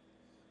website.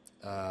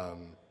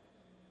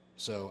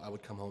 So I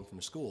would come home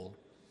from school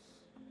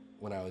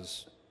when I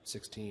was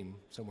 16,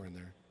 somewhere in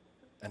there,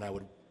 and I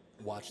would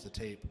watch the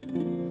tape,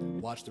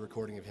 watch the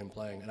recording of him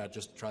playing, and I'd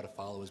just try to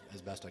follow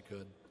as best I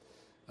could.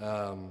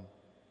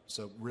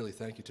 So really,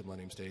 thank you to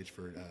Millennium Stage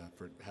for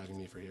having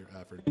me for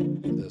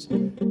this.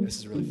 This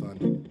is really fun.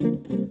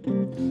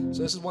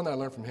 So this is one that I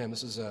learned from him.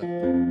 This is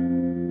another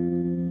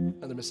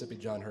Mississippi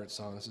John Hurt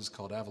song. This is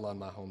called Avalon,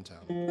 My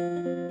Hometown.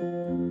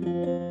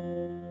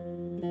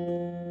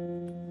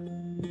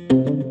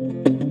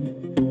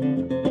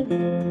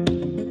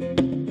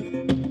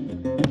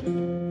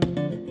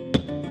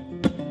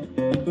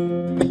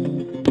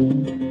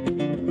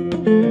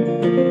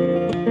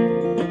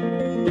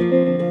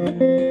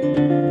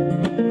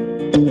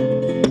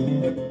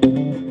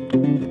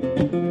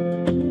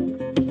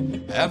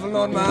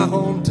 Avalon, my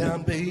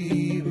hometown,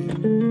 baby,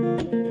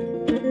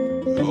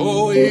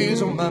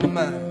 always on my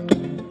mind.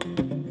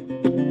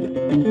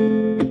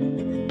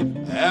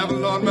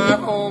 Avalon, my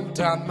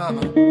hometown,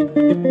 mama,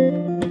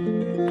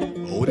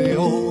 oh, they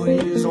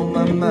always on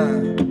my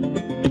mind.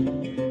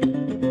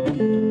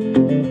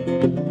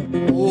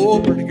 Oh,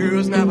 pretty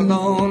girls in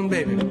Avalon,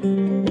 baby,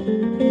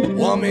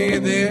 want me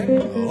there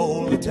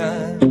all the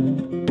time.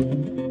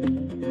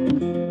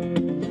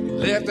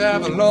 Left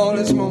Avalon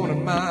this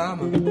morning,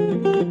 mama,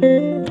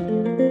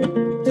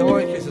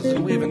 throwing kisses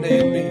and waving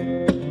at me.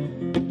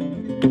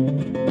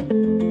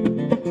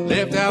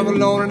 Left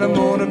Avalon in the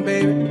morning,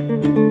 baby,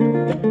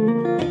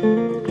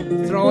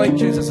 throwing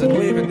kisses and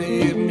waving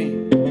at me.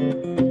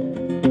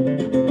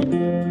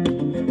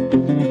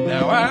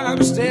 Now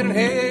I'm standing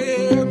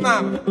here,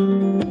 mama,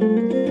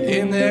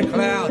 in that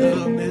cloud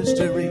of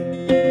mystery.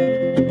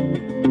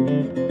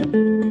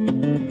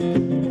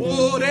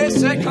 Oh, they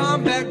say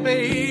come back,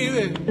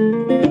 baby,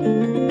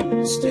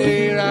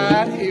 stay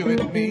right here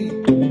with me.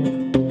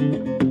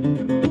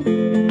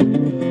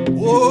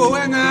 Oh,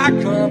 when I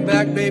come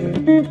back, baby,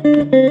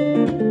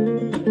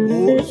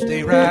 oh,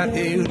 stay right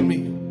here with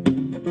me.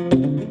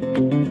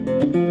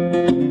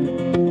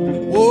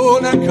 Oh,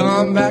 now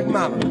come back,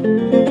 mama.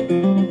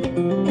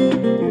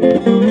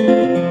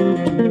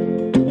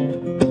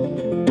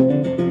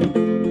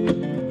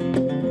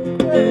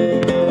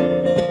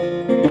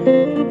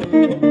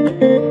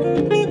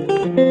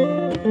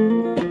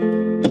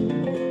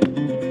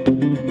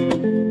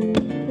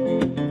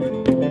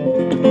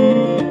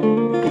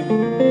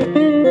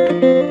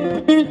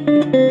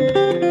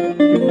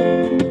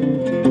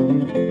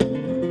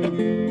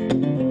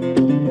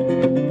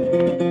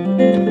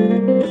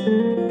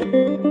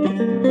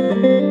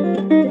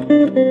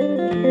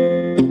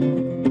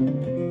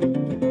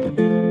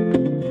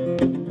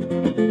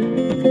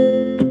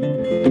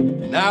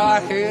 Now I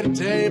hate to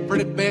tell you,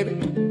 pretty baby,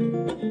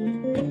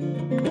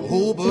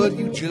 oh, but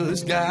you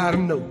just gotta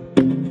know.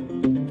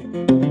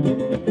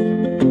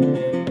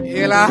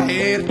 Hell, I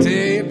hate to tell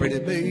you, pretty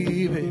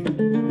baby,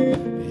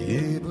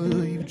 yeah,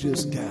 but you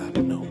just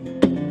gotta know.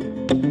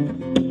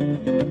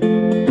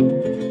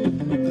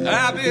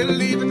 I've been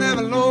leaving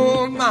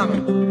Avalon, mama,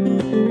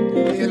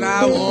 hell,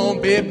 I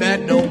won't be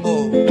back no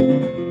more.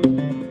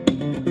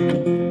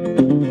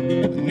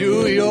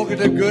 New York is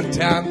a good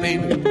time,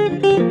 baby.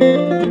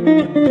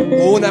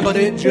 Oh, now, but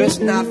it's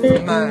just not for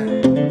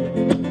mine.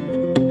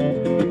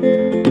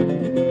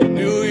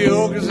 New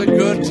York is a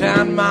good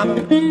town,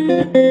 mama.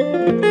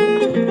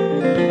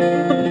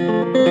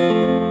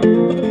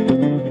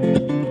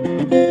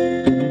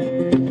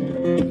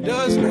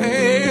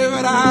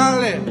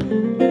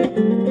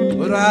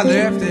 I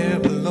left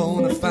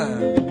Avalon to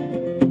find.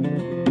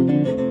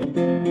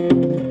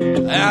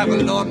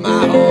 Avalon,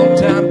 my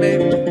hometown,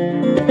 baby,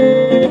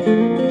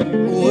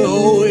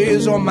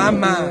 always on my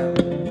mind.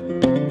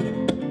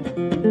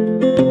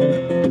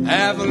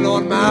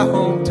 Avalon, my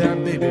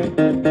hometown, baby,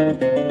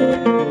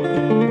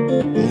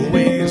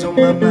 always on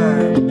my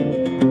mind.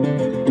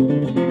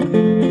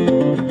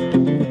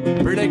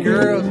 Pretty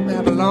girls in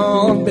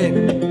Avalon,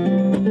 baby,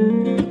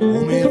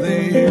 hold me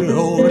there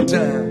all the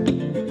time.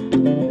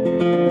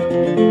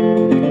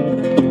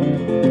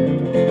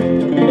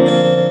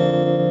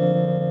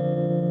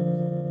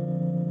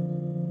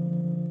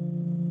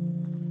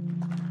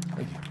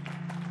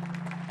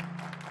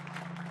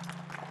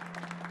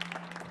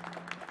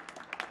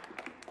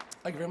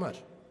 Thank you very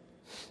much.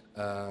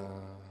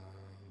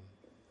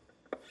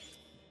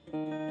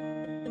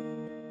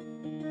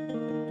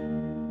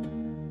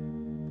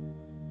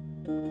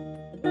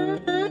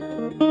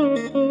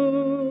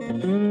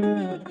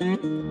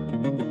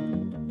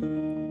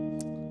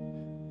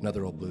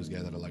 Another old blues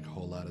guy that I like a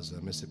whole lot is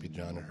Mississippi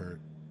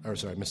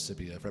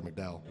Mississippi Fred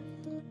McDowell.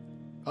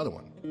 Other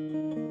one.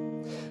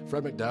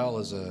 Fred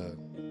McDowell is a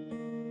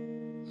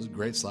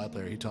great slide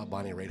player. He taught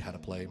Bonnie Raitt how to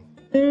play.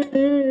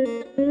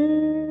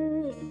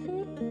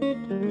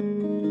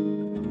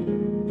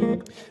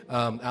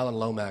 Alan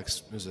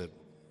Lomax, he's a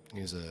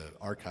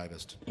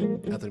archivist,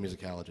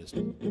 ethnomusicologist.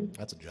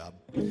 That's a job.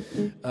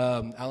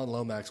 Alan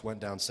Lomax went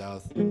down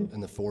south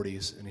in the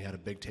 40s, and he had a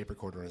big tape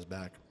recorder on his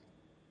back,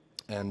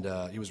 and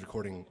he was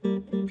recording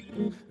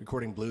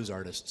blues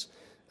artists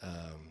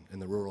in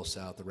the rural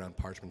South around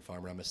Parchment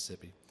Farm, around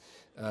Mississippi.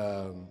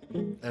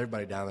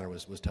 Everybody down there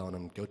was telling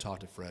him, go talk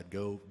to Fred,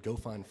 go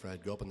find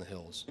Fred, go up in the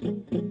hills.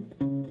 He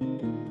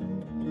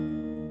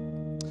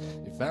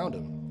found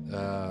him.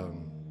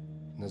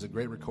 And there's a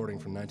great recording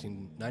from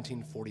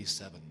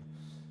 1947.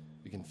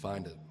 You can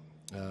find it.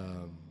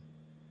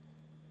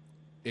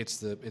 It's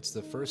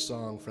the first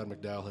song Fred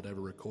McDowell had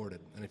ever recorded.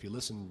 And if you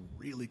listen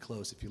really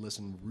close, if you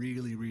listen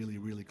really, really,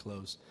 really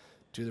close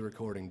to the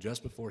recording,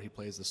 just before he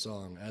plays the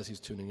song, as he's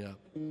tuning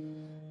up,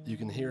 you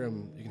can hear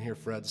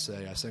Fred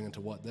say, I sang into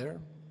what there?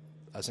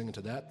 I sang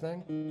into that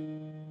thing?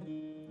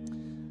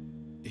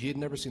 He had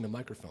never seen a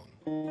microphone.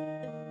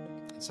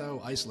 That's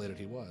how isolated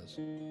he was.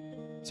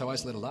 That's how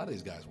isolated a lot of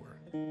these guys were.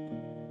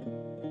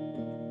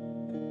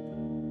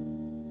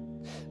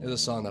 There's a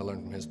song that I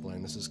learned from his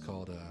playing. This is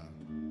called He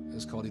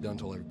Done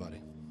Told Everybody.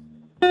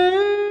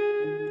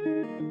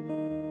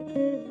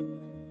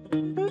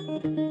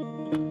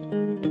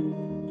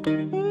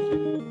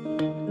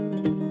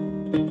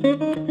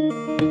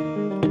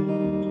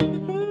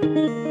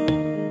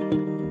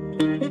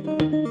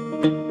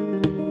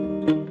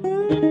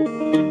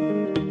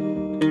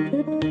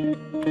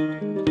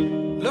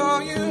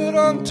 Lord, you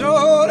done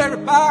told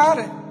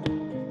everybody,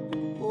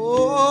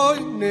 oh,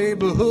 your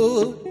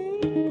neighborhood.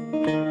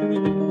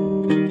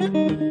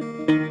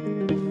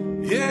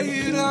 Yeah,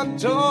 you done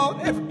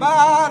told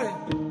everybody,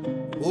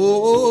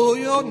 oh,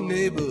 your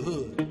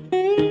neighborhood.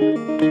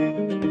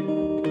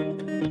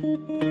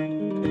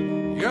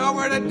 Y'all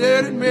were the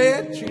dirty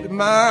man, treated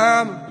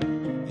mama.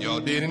 Y'all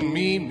didn't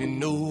mean me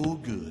no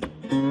good.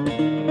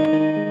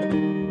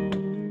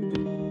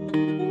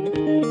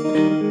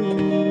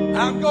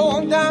 I'm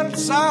going down to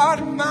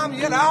Sergeant Mama,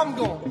 yet I'm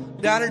going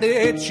down to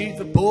the chief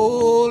of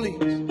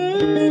police.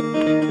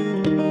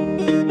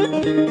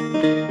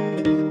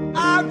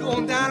 I'm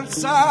going down to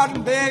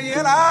Sergeant Bear,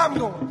 yet I'm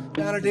going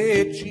down to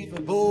the chief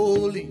of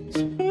police.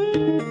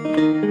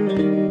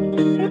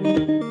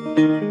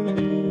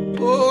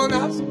 Oh,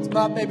 now since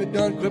my baby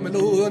done quit me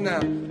low now,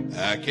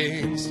 I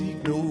can't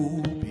seek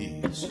no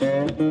peace.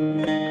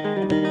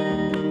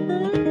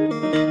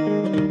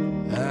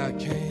 I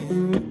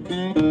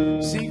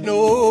can't seek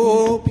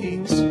no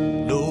peace.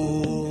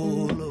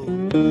 No, no,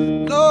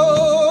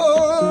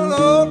 no,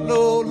 no,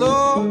 no,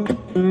 no.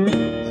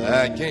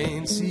 I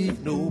can't seek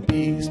no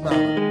peace,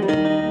 mama.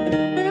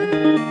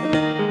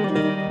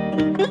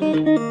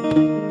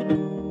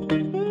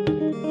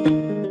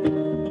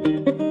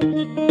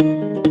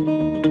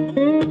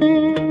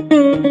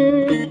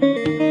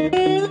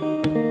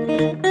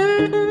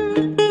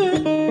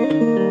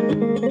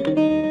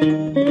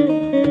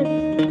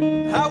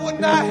 I would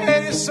not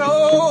hate it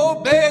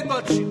so bad,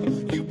 but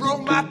you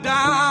broke my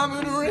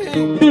diamond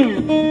ring.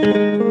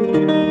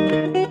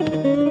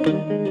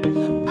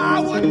 I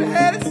wouldn't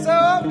hate it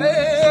so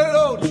bad,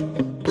 Lord, you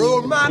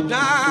broke my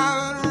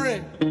diamond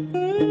ring.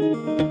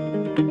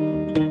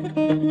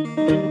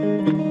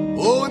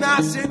 Oh, and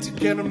I said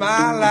together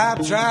my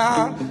life,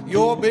 child,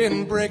 you've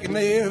been breaking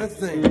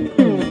everything.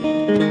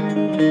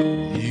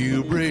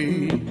 You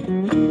break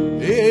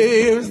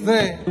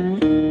everything.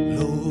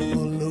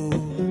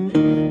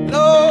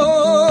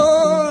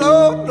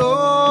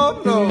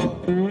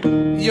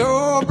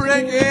 You'll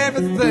break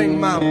everything,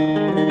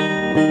 mama.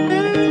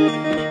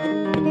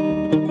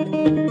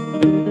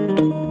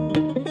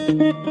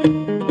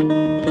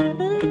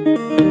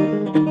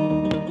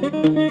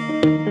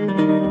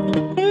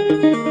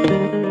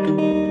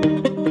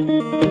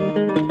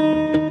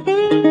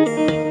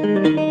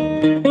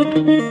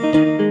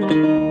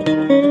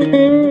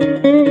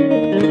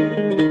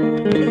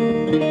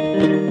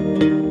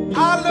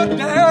 looked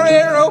down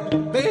that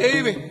road,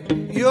 baby,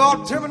 you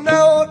ought to tell me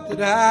now what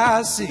did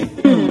I see. I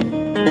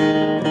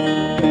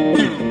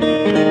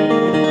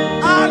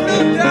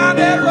looked down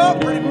that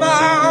road, pretty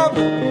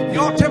mama, you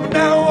ought to tell me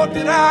now what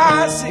did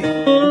I see.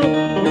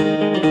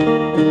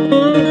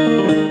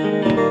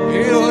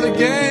 You know the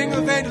gang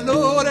of angels,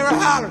 Lord, they were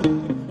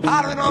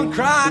hollering on,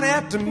 crying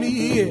after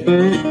me.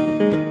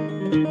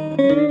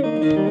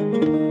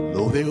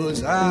 Lord, they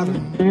was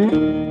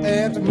hollering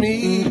after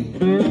me.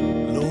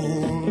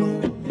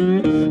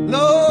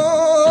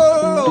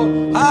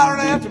 Lord,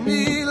 hollering after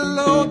me, the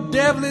Lord,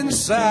 devil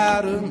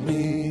inside of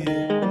me.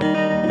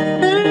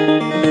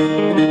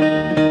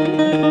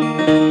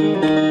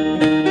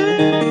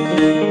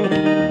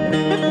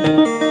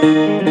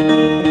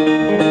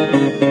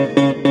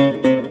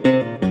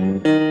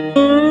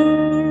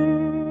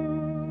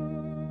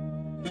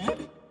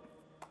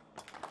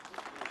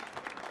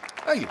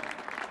 Thank you.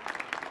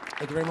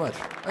 Thank you very much.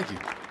 Thank you.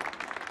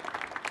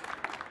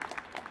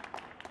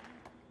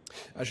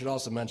 I should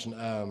also mention,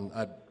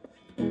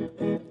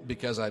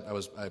 because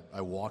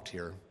I walked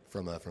here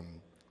from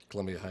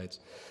Columbia Heights,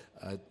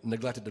 I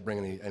neglected to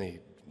bring any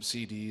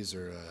CDs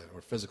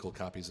or physical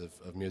copies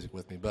of music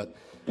with me. But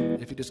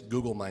if you just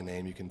Google my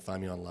name, you can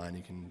find me online.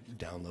 You can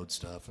download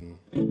stuff and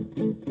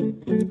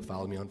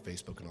follow me on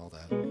Facebook and all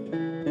that.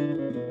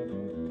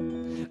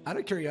 Out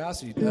of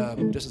curiosity,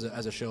 just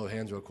as a show of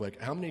hands real quick,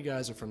 how many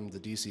guys are from the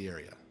D.C.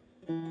 area?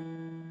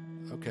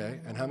 Okay,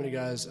 and how many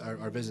guys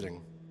are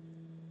visiting?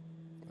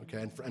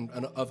 Okay,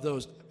 and of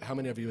those, how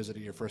many of you is it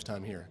your first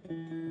time here?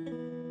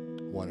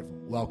 Wonderful,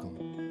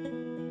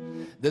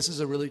 welcome. This is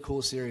a really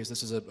cool series.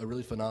 This is a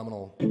really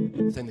phenomenal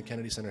thing the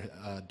Kennedy Center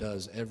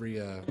does every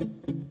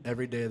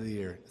day of the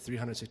year,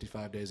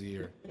 365 days a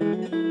year.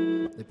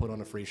 They put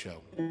on a free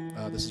show.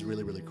 This is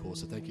really, really cool,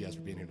 so thank you guys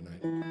for being here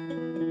tonight.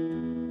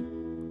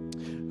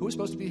 Who was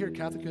supposed to be here?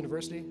 Catholic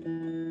University?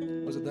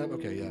 Was it them?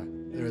 Okay, yeah.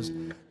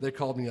 They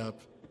called me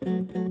up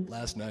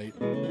last night,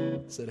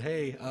 said,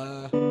 hey,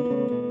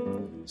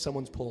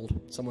 someone's pulled.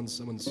 Someone's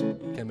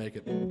can't make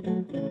it.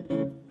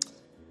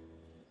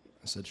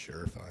 I said,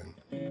 sure, fine.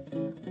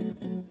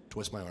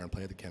 Twist my arm,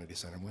 play at the Kennedy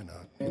Center. Why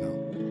not? You know.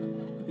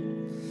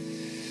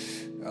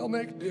 I'll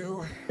make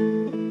do.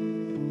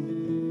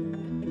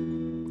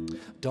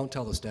 Don't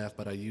tell the staff,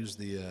 but I used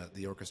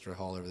the orchestra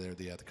hall over there,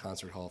 the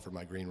concert hall for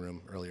my green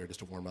room earlier just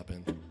to warm up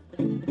in.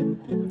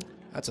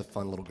 That's a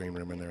fun little green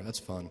room in there. That's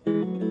fun.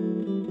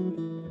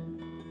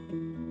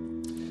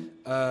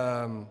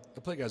 I'll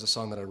play you guys a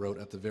song that I wrote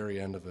at the very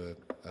end of a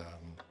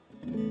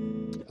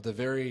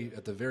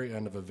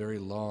very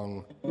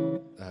long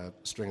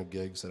string of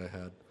gigs that I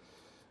had.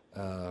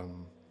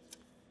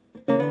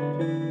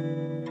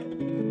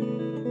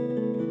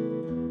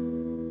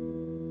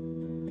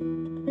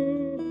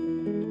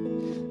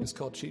 It's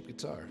called Cheap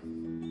Guitar.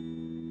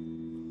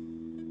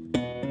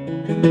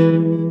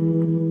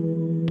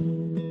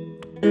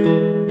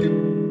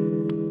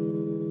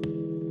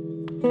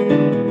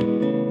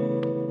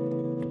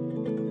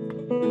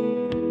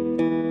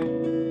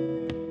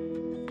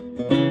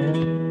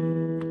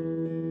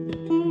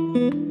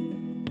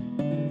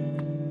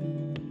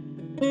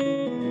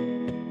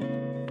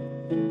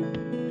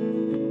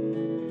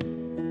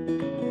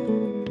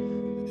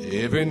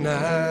 Every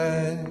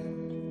night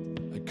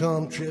I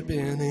come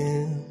tripping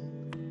in.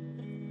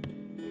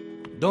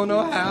 Don't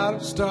know how to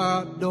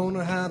start, don't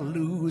know how to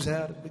lose,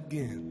 how to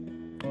begin.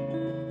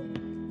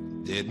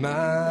 Did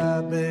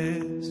my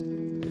best,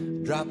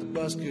 dropped the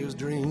busker's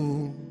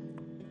dream.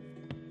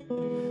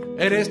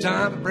 It is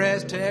time for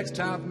brass tacks,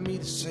 time for me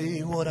to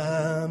say what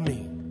I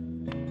mean.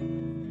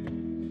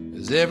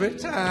 'Cause every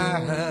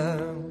time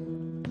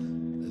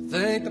I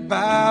think the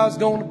bow's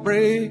gonna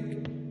break,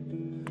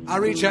 I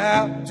reach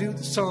out to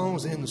the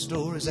songs and the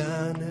stories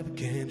I never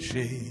can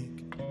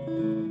shake.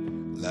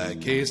 Like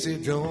Casey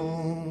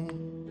Jones,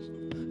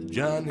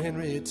 John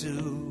Henry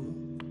too.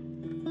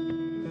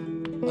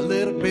 A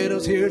little bit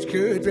of Here's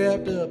Courage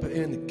wrapped up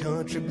in the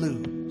country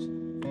blues.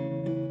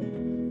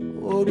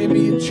 Oh, give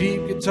me a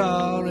cheap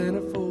guitar and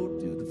a 4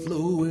 to the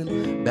floor and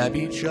a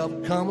backbeat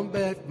shuffle coming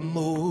back for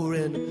more,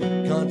 and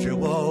the country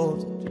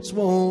walls just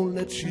won't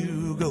let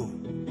you go.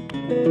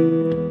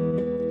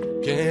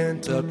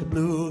 Kentucky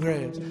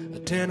bluegrass, a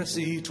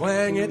Tennessee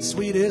twang, it's the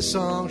sweetest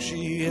song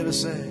she ever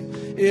sang.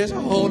 It's a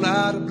whole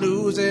lot of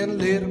blues and a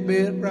little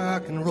bit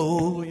rock and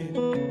roll, yeah.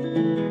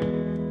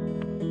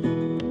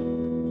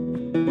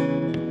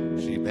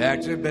 She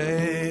packed her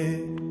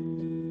bag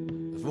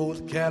for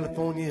the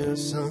California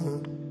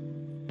sun.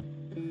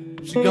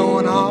 She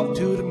going off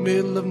to the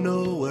middle of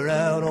nowhere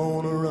out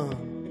on a run.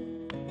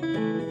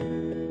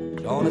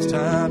 All this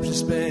time she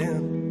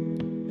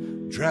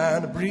spent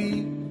trying to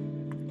breathe,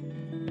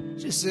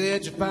 she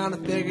said she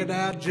finally figured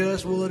out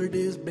just what it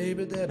is,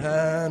 baby, that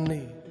I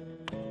need.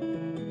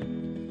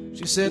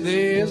 She said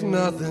there's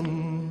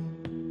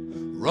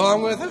nothing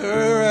wrong with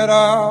her at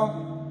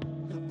all.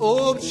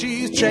 Oh, but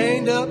she's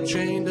chained to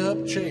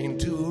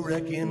a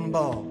wrecking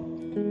ball.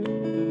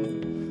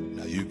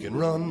 Now you can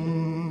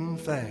run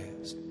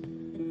fast,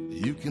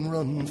 you can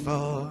run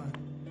far.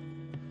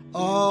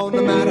 Oh,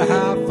 no matter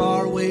how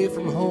far away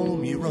from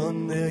home you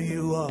run, there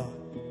you are.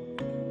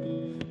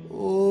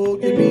 Oh,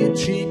 give me a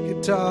cheap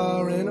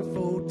guitar and a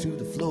fold to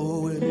the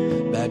floor with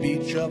that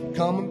beach up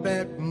coming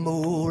back for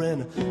more,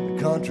 and a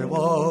country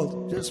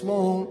waltz just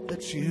won't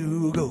let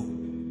you go.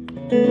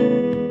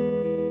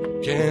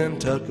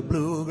 Kentucky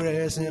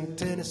bluegrass and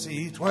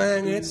Tennessee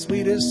twang, it's the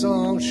sweetest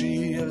song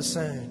she ever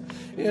sang.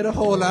 It a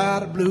whole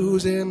lot of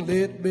blues and a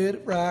little bit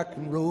of rock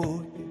and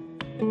roll.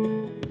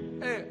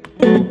 Hey.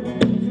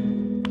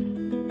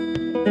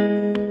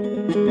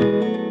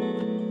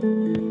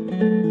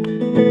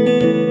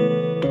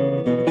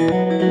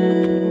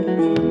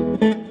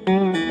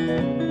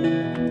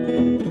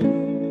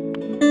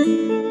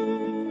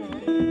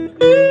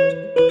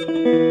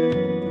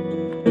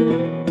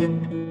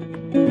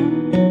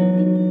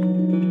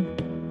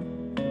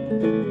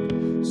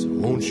 So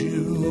won't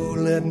you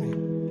let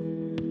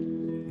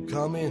me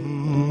come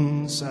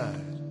inside?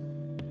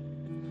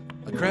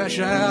 I crash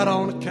out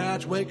on the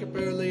couch, wake up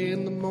early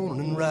in the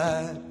morning,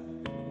 ride.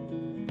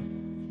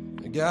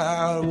 I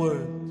got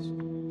words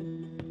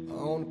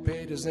on the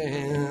pages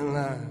and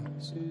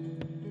lines.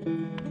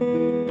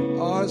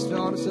 Artists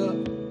taught us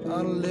up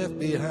on the left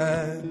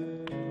behind.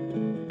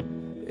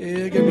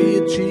 Yeah, give me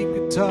a cheap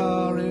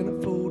guitar and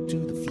a fold to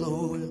the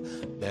floor.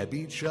 That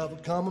beat shovel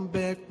coming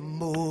back for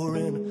more,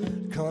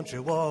 and a country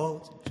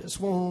waltz just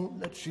won't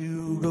let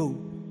you go.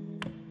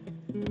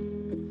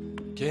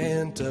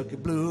 Kentucky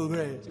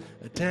bluegrass,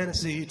 a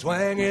Tennessee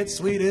twang, it's the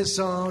sweetest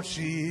song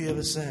she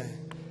ever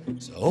sang.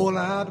 It's a whole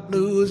lot of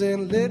blues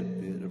and a little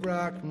bit of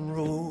rock and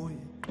roll.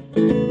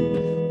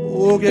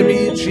 Oh, give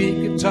me a cheap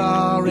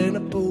guitar and a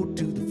boat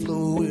to the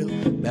floor.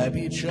 That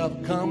beat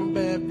shovel coming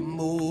back for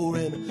more,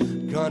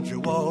 and a country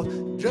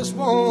waltz just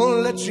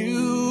won't let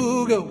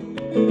you go.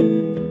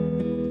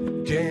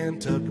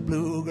 Kentucky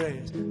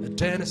bluegrass, a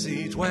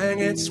Tennessee twang,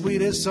 it's the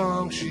sweetest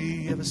song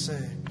she ever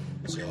sang.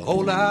 It's a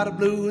whole lot of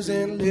blues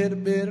and a little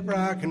bit of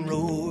rock and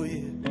roll,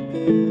 yeah.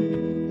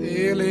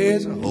 Yeah,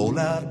 there's a whole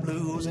lot of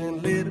blues and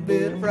a little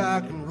bit of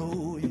rock and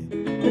roll, yeah.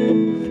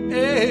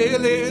 Yeah,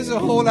 there's a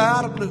whole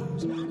lot of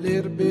blues, a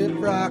little bit of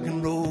rock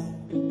and roll.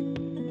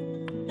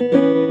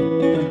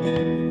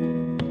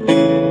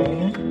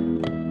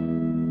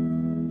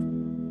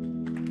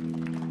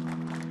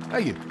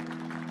 Thank you.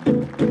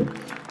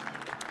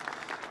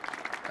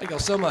 Thank you all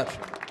so much.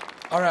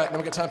 All right, now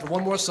we got time for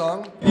one more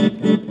song.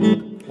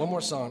 One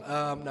more song.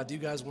 Now, do you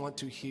guys want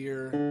to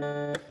hear,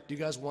 do you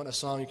guys want a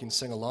song you can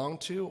sing along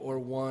to, or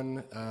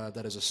one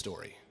that is a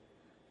story?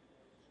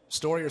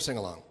 Story or sing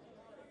along?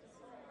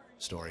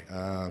 Story.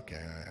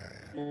 Okay.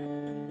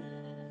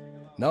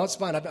 No, it's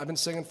fine. I've been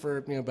singing for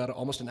about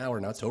almost an hour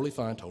now. It's totally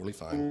fine, totally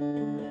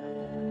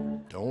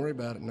fine. Don't worry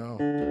about it, no.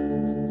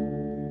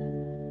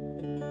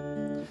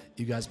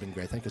 You guys have been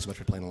great. Thank you so much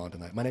for playing along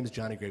tonight. My name is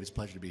Jonny Grave. It's a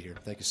pleasure to be here.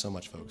 Thank you so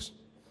much, folks.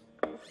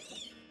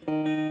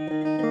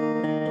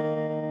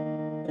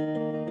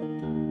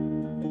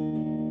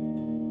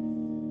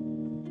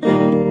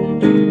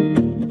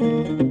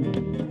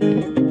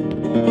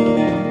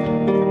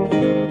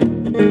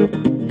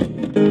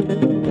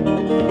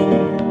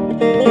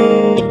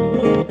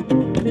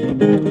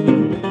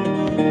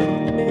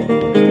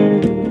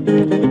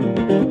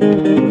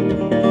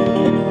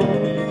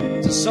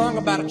 It's a song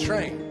about a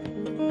train.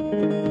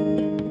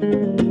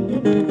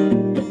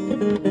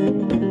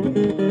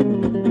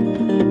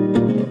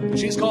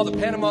 She's called the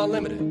Panama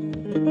Limited.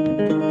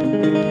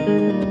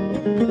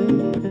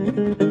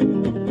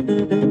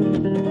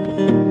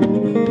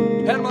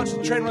 Panama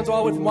train runs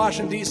all the way from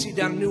Washington, D.C.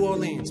 down to New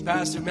Orleans,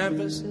 past through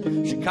Memphis,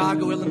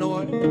 Chicago,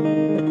 Illinois,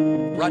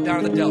 right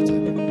down to the Delta.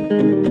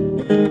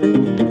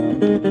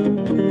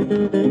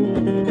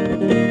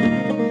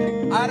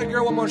 I had a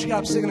girl one morning, she got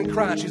up singing and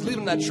crying. She's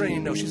leaving that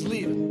train, no, she's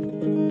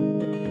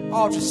leaving.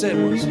 All she said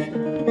was,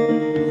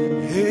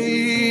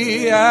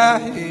 hey, I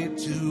hate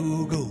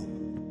to go.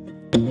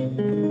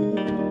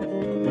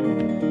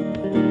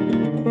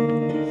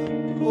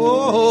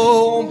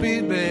 Oh, won't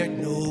be back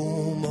no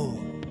more.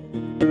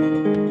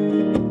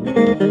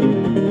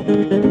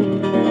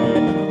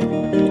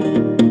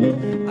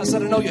 I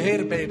said, I know you hate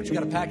it, babe, but you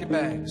gotta pack your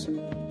bags.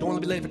 Don't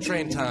want to be late for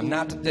train time,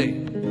 not today.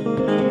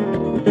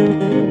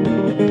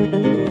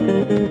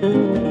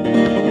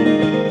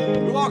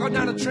 We walk on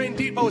down to the train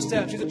depot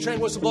steps. She's a train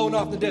whistle blowing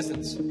off in the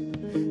distance.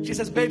 She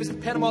says, babe, is it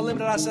Panama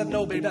Limited? I said,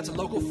 no, babe, that's a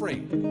local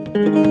freight.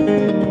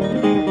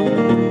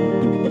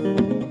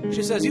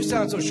 She says, you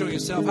sound so sure of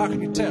yourself. How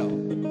can you tell?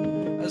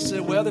 I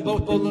said, well, they're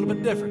both a little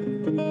bit different.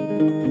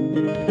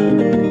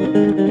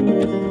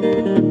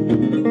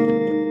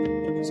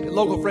 See, a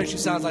local freight, she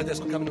sounds like this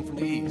one coming in from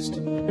the east.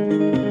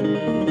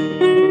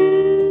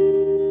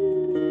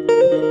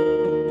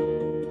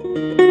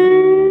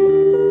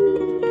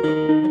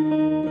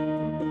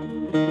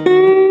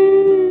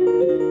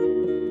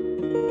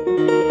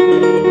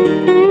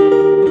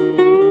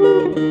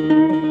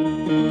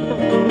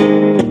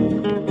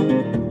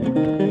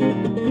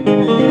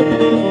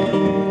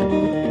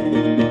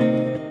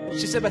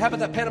 But how about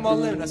that Panama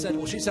Limited? I said,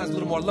 well, she sounds a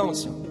little more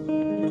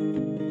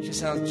lonesome. She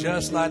sounds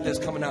just like this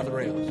coming out of the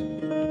rails.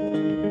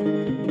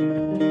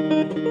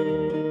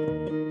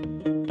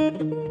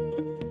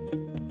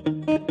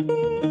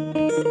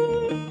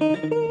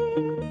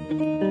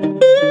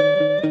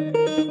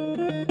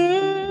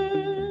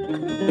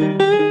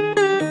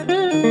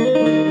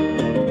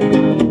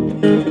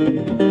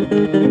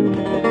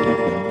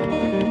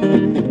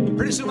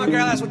 Pretty soon my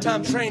girl asked what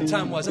time train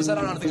time was. I said,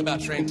 I don't know anything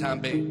about train time,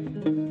 babe.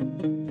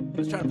 I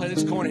was trying to play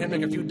this corner here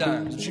and make a few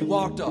dimes. And she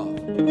walked off.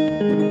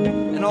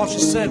 And all she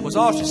said was,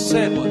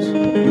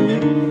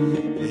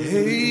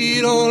 hey,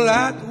 you don't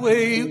like the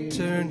way you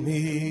turn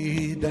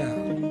me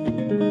down.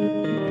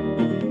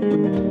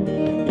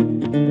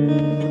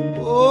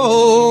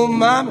 Oh,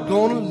 I'm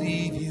gonna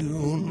leave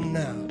you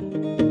now.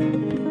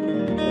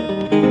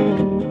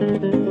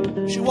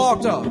 She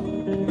walked off.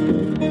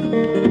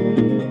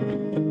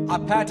 I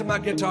packed up my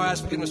guitar,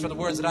 asked forgiveness for the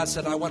words that I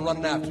said. I went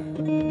running after her.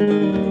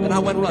 And I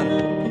went running.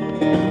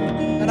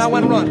 And I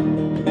went running.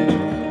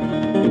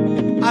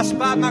 I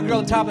spied my girl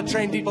at the top of the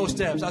train depot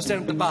steps. I was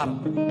standing at the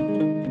bottom.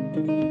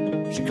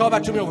 She called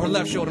back to me over her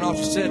left shoulder, and all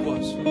she said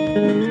was,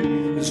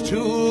 it's too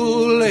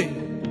late,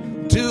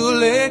 too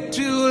late,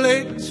 too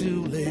late,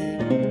 too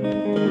late.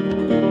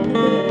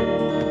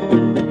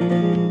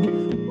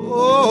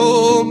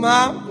 Oh, I'm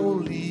gonna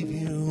leave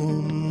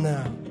you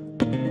now.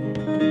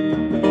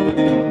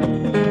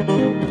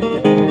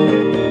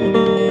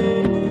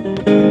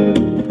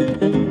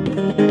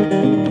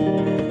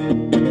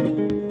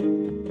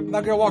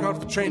 My girl walked off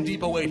to the train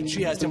depot agent.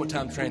 She asked him what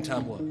time train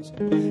time was.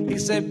 He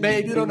said,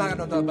 babe, you don't know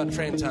nothing about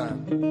train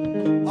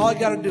time. All you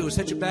gotta do is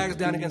set your bags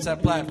down against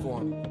that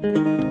platform.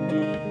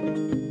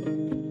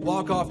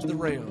 Walk off to the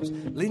rails.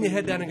 Lean your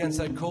head down against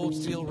that cold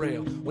steel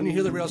rail. When you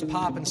hear the rails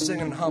pop and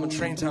sing and hum, and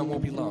train time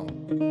won't be long.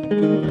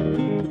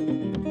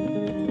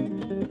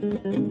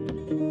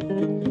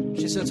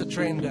 She sets her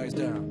train bags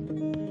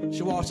down.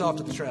 She walks off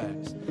to the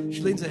tracks.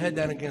 She leans her head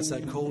down against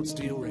that cold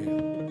steel rail.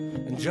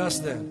 And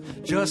just then,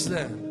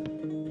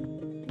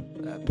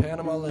 that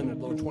Panama Limit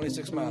blowing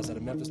 26 miles out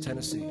of Memphis,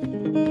 Tennessee.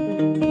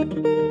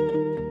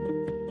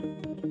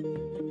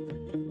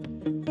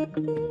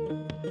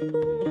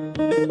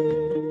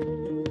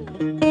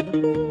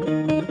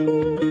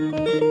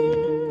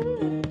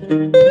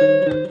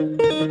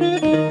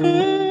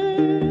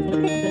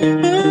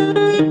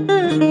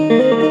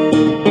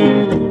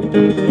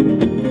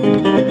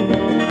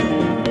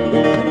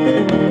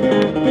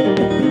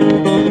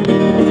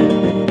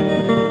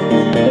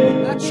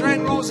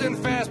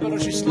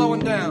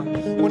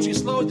 When she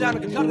slows down,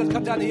 it can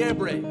cut down the air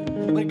brake.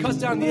 When it cuts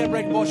down the air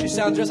brake, boy, she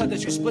sounds just like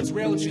this. She splits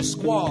rail and she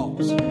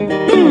squalls.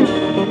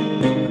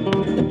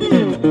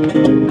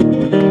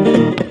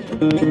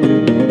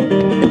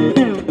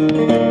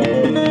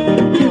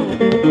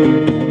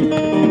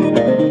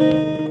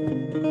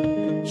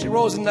 She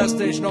rolls in that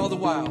station all the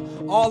while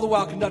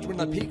conducting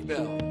the peak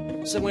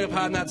bell, sitting way up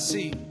high in that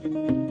seat.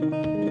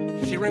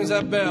 She rings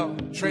that bell,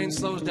 train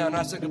slows down,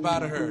 I say goodbye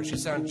to her. She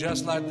sounds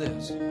just like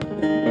this.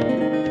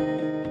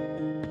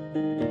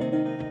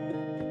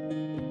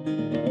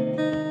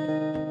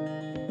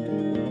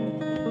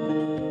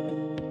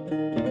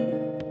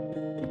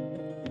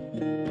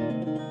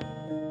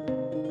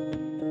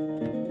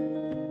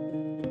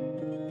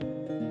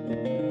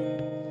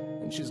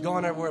 She's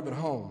gone everywhere but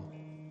home.